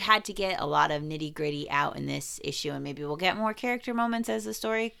we had to get a lot of nitty gritty out in this issue, and maybe we'll get more character moments as the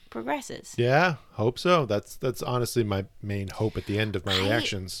story progresses. Yeah, hope so. That's honestly my main hope at the end of my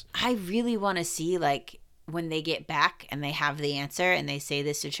reactions. I really want to see, like, when they get back and they have the answer and they say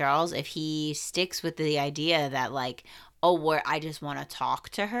this to Charles, if he sticks with the idea that, like, where I just want to talk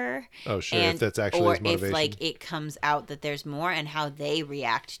to her. Oh, sure. If that's actually his motivation. Or if, like, it comes out that there's more, and how they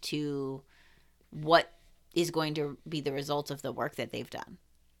react to what is going to be the result of the work that they've done.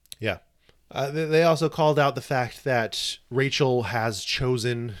 Yeah. They also called out the fact that Rachel has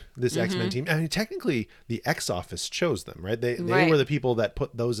chosen this X-Men team. I mean, technically, the X-Office chose them, right? They were the people that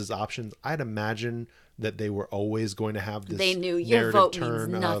put those as options. I'd imagine that they were always going to have this. They knew your vote means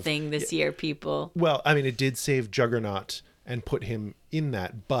nothing this year, people. Well, I mean, it did save Juggernaut and put him in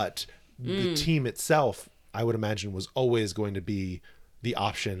that, but the team itself, I would imagine, was always going to be the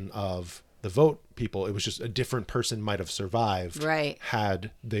option of the vote people. It was just a different person might have survived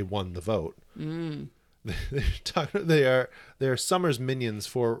had they won the vote. They are Summers minions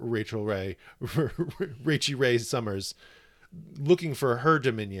for Rachel Ray, Rachie Ray Summers, looking for her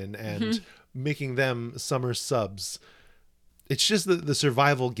dominion and making them Summers subs. It's just the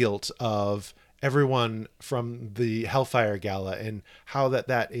survival guilt of everyone from the Hellfire Gala, and how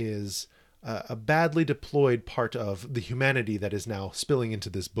that is a badly deployed part of the humanity that is now spilling into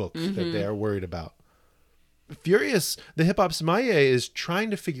this book that they are worried about. Furious, the Hip Hop Sommelier, is trying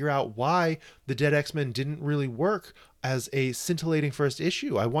to figure out why the Dead X-Men didn't really work as a scintillating first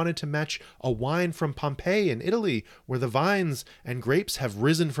issue. I wanted to match a wine from Pompeii in Italy, where the vines and grapes have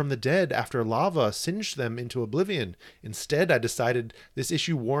risen from the dead after lava singed them into oblivion. Instead, I decided this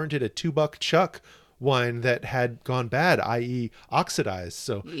issue warranted a $2 Chuck wine that had gone bad, i.e. oxidized.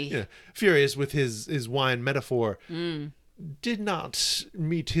 So Furious, with his wine metaphor, did not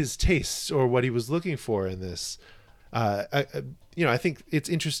meet his tastes or what he was looking for in this. I think it's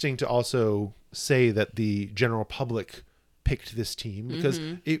interesting to also say that the general public picked this team, because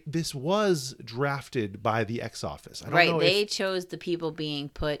this was drafted by the X-Office. They chose the people being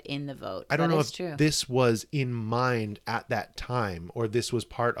put in the vote. I don't know if this was in mind at that time, or this was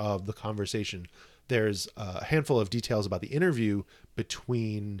part of the conversation. There's a handful of details about the interview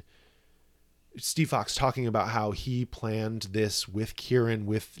between Steve Fox talking about how he planned this with Kieran,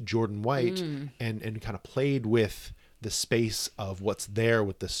 with Jordan White, and kind of played with the space of what's there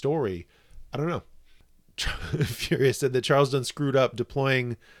with the story. I don't know. Furious said that Charles done screwed up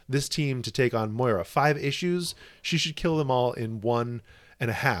deploying this team to take on Moira. 5 issues. She should kill them all in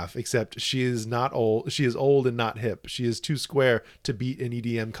 1.5, except she is not old. She is old and not hip. She is too square to beat an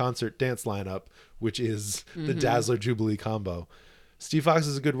EDM concert dance lineup, which is the Dazzler Jubilee combo. Steve Fox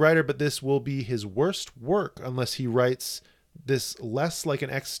is a good writer, but this will be his worst work unless he writes this less like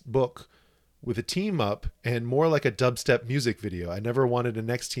an X book with a team up and more like a dubstep music video. I never wanted a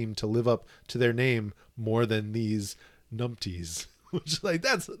next team to live up to their name more than these numpties. Which, like,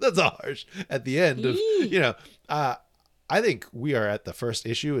 that's harsh at the end of, I think we are at the first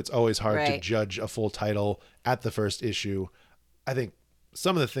issue. It's always hard to judge a full title at the first issue. I think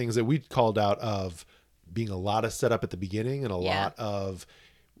some of the things that we called out of being a lot of setup at the beginning and a lot of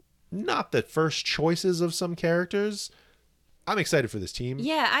not the first choices of some characters. I'm excited for this team.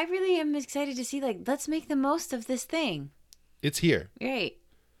 Yeah, I really am excited to see, like, let's make the most of this thing. It's here. Right.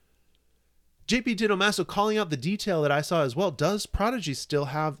 JP Dinomasso calling out the detail that I saw as well. Does Prodigy still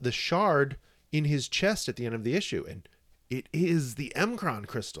have the shard in his chest at the end of the issue? And it is the Emkron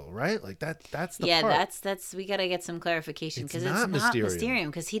crystal, right? Like that's the part. Yeah, that's we got to get some clarification, because it's not Mysterium,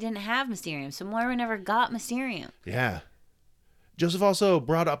 because he didn't have Mysterium. So Moira never got Mysterium. Yeah. Joseph also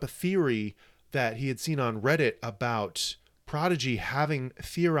brought up a theory that he had seen on Reddit about Prodigy having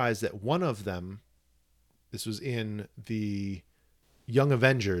theorized that one of them, this was in the Young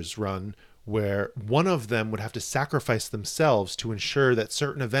Avengers run, where one of them would have to sacrifice themselves to ensure that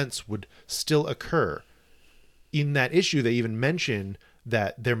certain events would still occur. In that issue, they even mention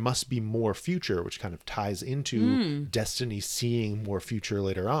that there must be more future, which kind of ties into Destiny seeing more future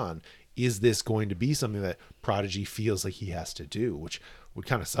later on. Is this going to be something that Prodigy feels like he has to do, which would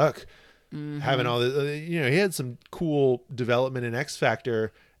kind of suck. Having all this, he had some cool development in X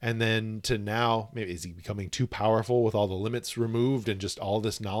Factor, and then to now, maybe is he becoming too powerful with all the limits removed and just all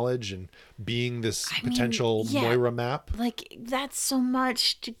this knowledge and being this potential Moira map? Like, that's so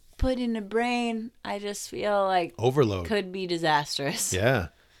much to put in a brain. I just feel like overload could be disastrous. Yeah.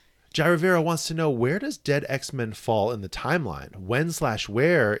 Jai Rivera wants to know, where does Dead X-Men fall in the timeline?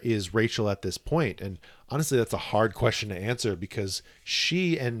 When/where is Rachel at this point? And honestly, that's a hard question to answer because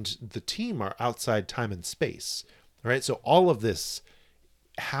she and the team are outside time and space, right? So all of this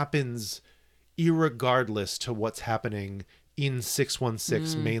happens irregardless to what's happening in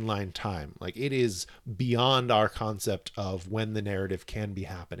 616 mainline time. Like, it is beyond our concept of when the narrative can be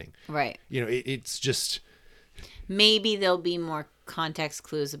happening. Right. It's just... Maybe there'll be more context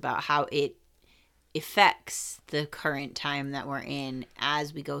clues about how it affects the current time that we're in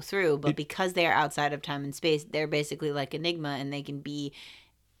as we go through, but because they are outside of time and space, they're basically like Enigma, and they can be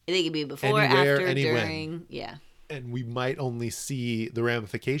before, anywhere, after, anywhen. During. Yeah. And we might only see the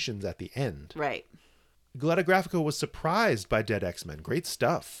ramifications at the end. Right. Galetta Graphico was surprised by Dead X-Men. Great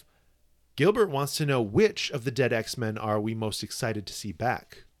stuff. Gilbert wants to know, which of the Dead X-Men are we most excited to see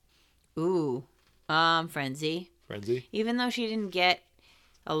back? Ooh. Frenzy. Frenzy? Even though she didn't get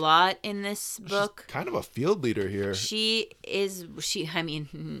a lot in this book. She's kind of a field leader here. I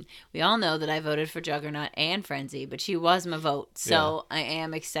mean, we all know that I voted for Juggernaut and Frenzy, but she was my vote. So yeah. I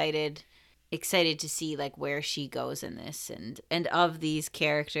am excited to see like where she goes in this. And of these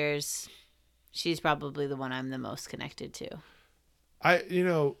characters, she's probably the one I'm the most connected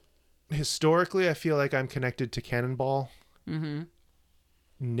to. Historically, I feel like I'm connected to Cannonball. Mm-hmm.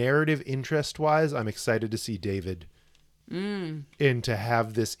 Narrative interest-wise, I'm excited to see David. And to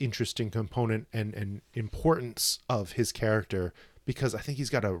have this interesting component and importance of his character, because I think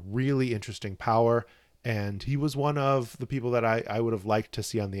he's got a really interesting power, and he was one of the people that I would have liked to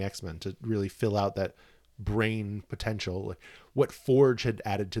see on the X-Men to really fill out that brain potential. Like, what Forge had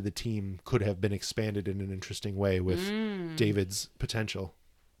added to the team could have been expanded in an interesting way with David's potential.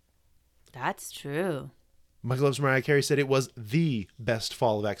 That's true. Michael Loves Mariah Carey said it was the best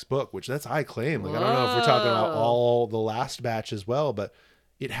Fall of X book, which that's high claim. Like, I don't know if we're talking about all the last batch as well, but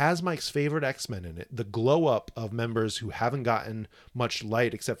it has Mike's favorite X-Men in it. The glow up of members who haven't gotten much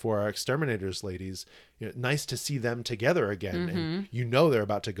light except for our Exterminators ladies. Nice to see them together again. And they're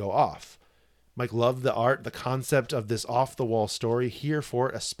about to go off. Mike loved the art, the concept of this off-the-wall story. Here for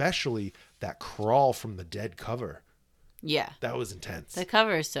it, especially that crawl from the dead cover. Yeah. That was intense. The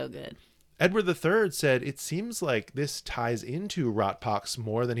cover is so good. Edward III said, it seems like this ties into Rotpox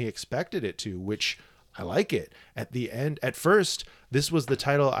more than he expected it to, which I like it. At first, this was the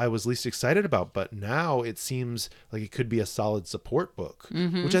title I was least excited about, but now it seems like it could be a solid support book,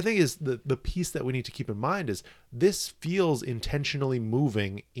 which I think is the piece that we need to keep in mind is this feels intentionally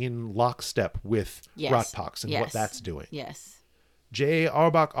moving in lockstep with Rotpox and what that's doing. Yes. J.A.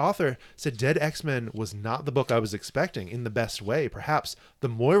 Auerbach, author, said Dead X-Men was not the book I was expecting in the best way. Perhaps the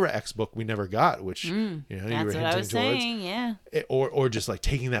Moira X book we never got, which you were hinting what I was towards. saying, yeah. Or just like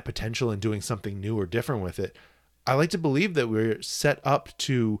taking that potential and doing something new or different with it. I like to believe that we're set up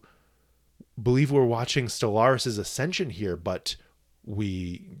to believe we're watching Stellaris' ascension here, but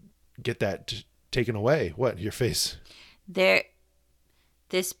we get that taken away. What? Your face? I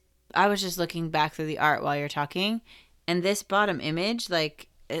was just looking back through the art while you're talking. And this bottom image, like,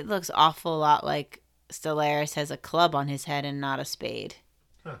 it looks awful lot like Stellaris has a club on his head and not a spade.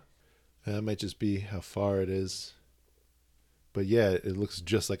 Huh. That might just be how far it is. But yeah, it looks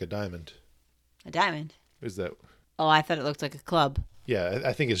just like a diamond. A diamond? Is that? Oh, I thought it looked like a club. Yeah,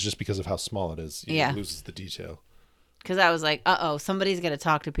 I think it's just because of how small it is. It loses the detail. Because I was like, somebody's going to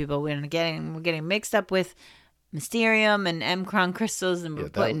talk to people. We're getting mixed up with Mysterium and M-Cron crystals, and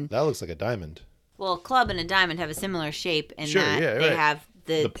that looks like a diamond. Well, a club and a diamond have a similar shape in they have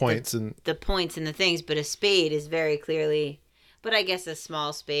the points and the points and the things, but a spade is very clearly. But I guess a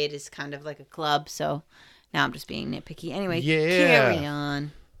small spade is kind of like a club. So now I'm just being nitpicky. Anyway, carry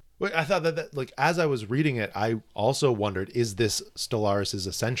on. Well, I thought that like as I was reading it, I also wondered, is this Stellaris'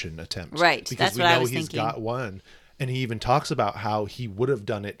 ascension attempt? Right, because that's we what know I was he's thinking. got one, and he even talks about how he would have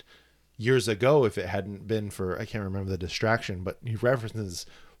done it years ago if it hadn't been for I can't remember the distraction, but he references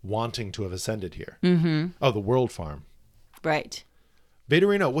wanting to have ascended here. Mm-hmm. Oh, the World Farm. Right.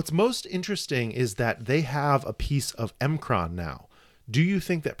 Vaderino, what's most interesting is that they have a piece of M'Kraan now. Do you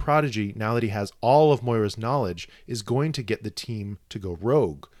think that Prodigy, now that he has all of Moira's knowledge, is going to get the team to go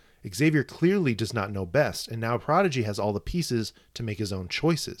rogue? Xavier clearly does not know best, and now Prodigy has all the pieces to make his own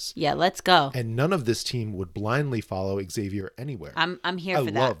choices. Yeah, let's go. And none of this team would blindly follow Xavier anywhere. I'm here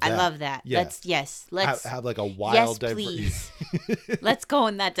for that. I love that. Yeah. Let's have like a wild please. Let's go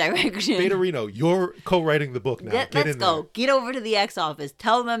in that direction. Vaderino, you're co-writing the book now. Let's go. Get over to the X office.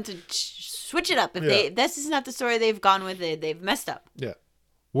 Tell them to switch it up. If this is not the story they've gone with, they've messed up. Yeah.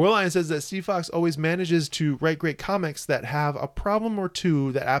 Warlion says that Steve Fox always manages to write great comics that have a problem or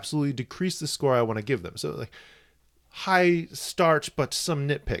two that absolutely decrease the score I want to give them. So like high start, but some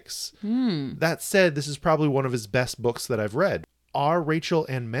nitpicks. That said, this is probably one of his best books that I've read. Are Rachel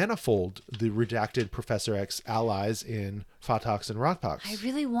and Manifold the redacted Professor X allies in Photox and Rockpox? I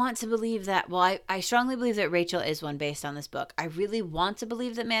really want to believe that. Well, I strongly believe that Rachel is one based on this book. I really want to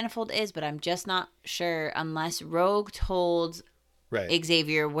believe that Manifold is, but I'm just not sure unless Rogue told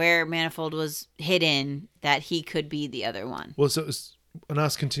Xavier where Manifold was hidden that he could be the other one. Well, so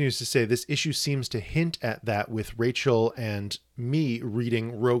Anas continues to say this issue seems to hint at that with Rachel and me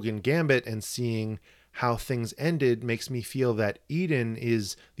reading Rogue and Gambit and seeing how things ended makes me feel that Eden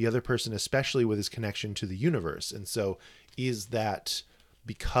is the other person, especially with his connection to the universe. And so is that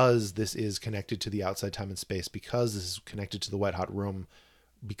because this is connected to the outside time and space, because this is connected to the White Hot Room,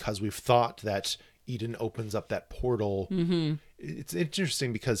 because we've thought that Eden opens up that portal. It's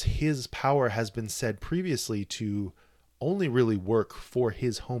interesting because his power has been said previously to only really work for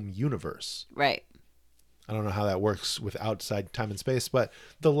his home universe. Right. I don't know how that works with outside time and space, but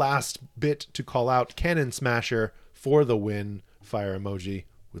the last bit to call out Cannon Smasher for the win, fire emoji.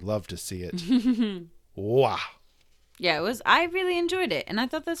 We'd love to see it. Wow. Yeah, I really enjoyed it, and I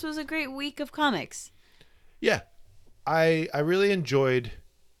thought this was a great week of comics. Yeah. I really enjoyed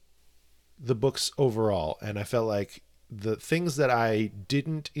the books overall, and I felt like the things that I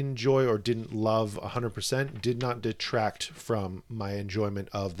didn't enjoy or didn't love 100% did not detract from my enjoyment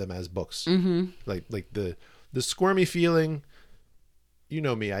of them as books. Like the squirmy feeling, you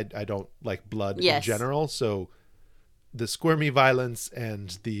know me, I don't like blood in general, so the squirmy violence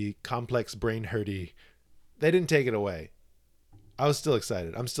and the complex brain hurty, they didn't take it away. I was still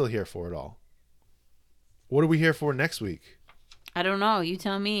excited. I'm still here for it all. What are we here for next week? I don't know. You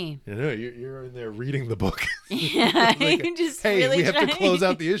tell me. No, you're in there reading the book. Yeah, like, you're just hey, really we have to close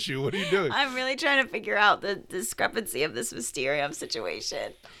out the issue. What are you doing? I'm really trying to figure out the discrepancy of this Mysterium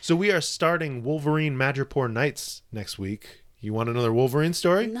situation. So we are starting Wolverine Madripoor Nights next week. You want another Wolverine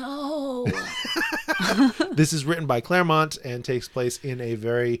story? No. This is written by Claremont and takes place in a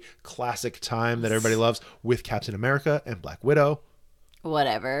very classic time that everybody loves with Captain America and Black Widow.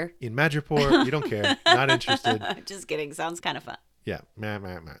 Whatever. In Madripoor, you don't care. Not interested. Just kidding. Sounds kind of fun. Yeah.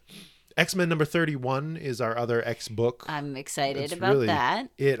 X-Men number 31 is our other X book. I'm excited about really that.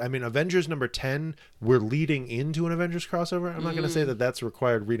 I mean, Avengers number 10, we're leading into an Avengers crossover. I'm not going to say that that's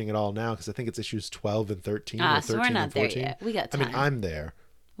required reading it all now because I think it's issues 12 and 13 or 13 so we're not and 14. There yet. We got time. I mean, I'm there.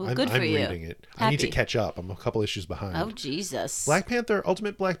 Well, good for you. I'm reading it. Happy. I need to catch up. I'm a couple issues behind. Oh, Jesus.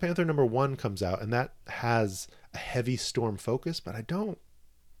 Ultimate Black Panther number 1 comes out, and that has a heavy Storm focus, but I don't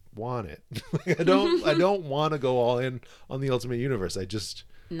want it. I don't want to go all in on the Ultimate Universe. I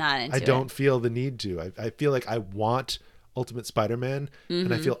don't feel the need to. I feel like I want Ultimate Spider-Man,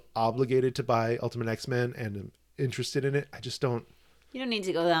 and I feel obligated to buy Ultimate X-Men, and I'm interested in it. I just don't. You don't need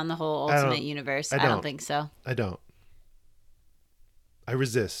to go down the whole Ultimate Universe. I don't think so. I don't. I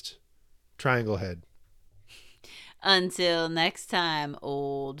resist. Triangle head. Until next time,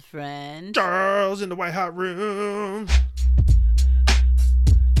 old friend. Charles in the White Hot Room.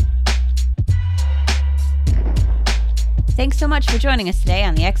 Thanks so much for joining us today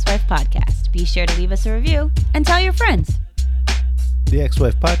on the Ex-Wife Podcast. Be sure to leave us a review and tell your friends. The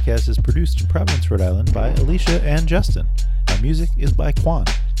Ex-Wife Podcast is produced in Providence, Rhode Island by Alicia and Justin. Our music is by Quan.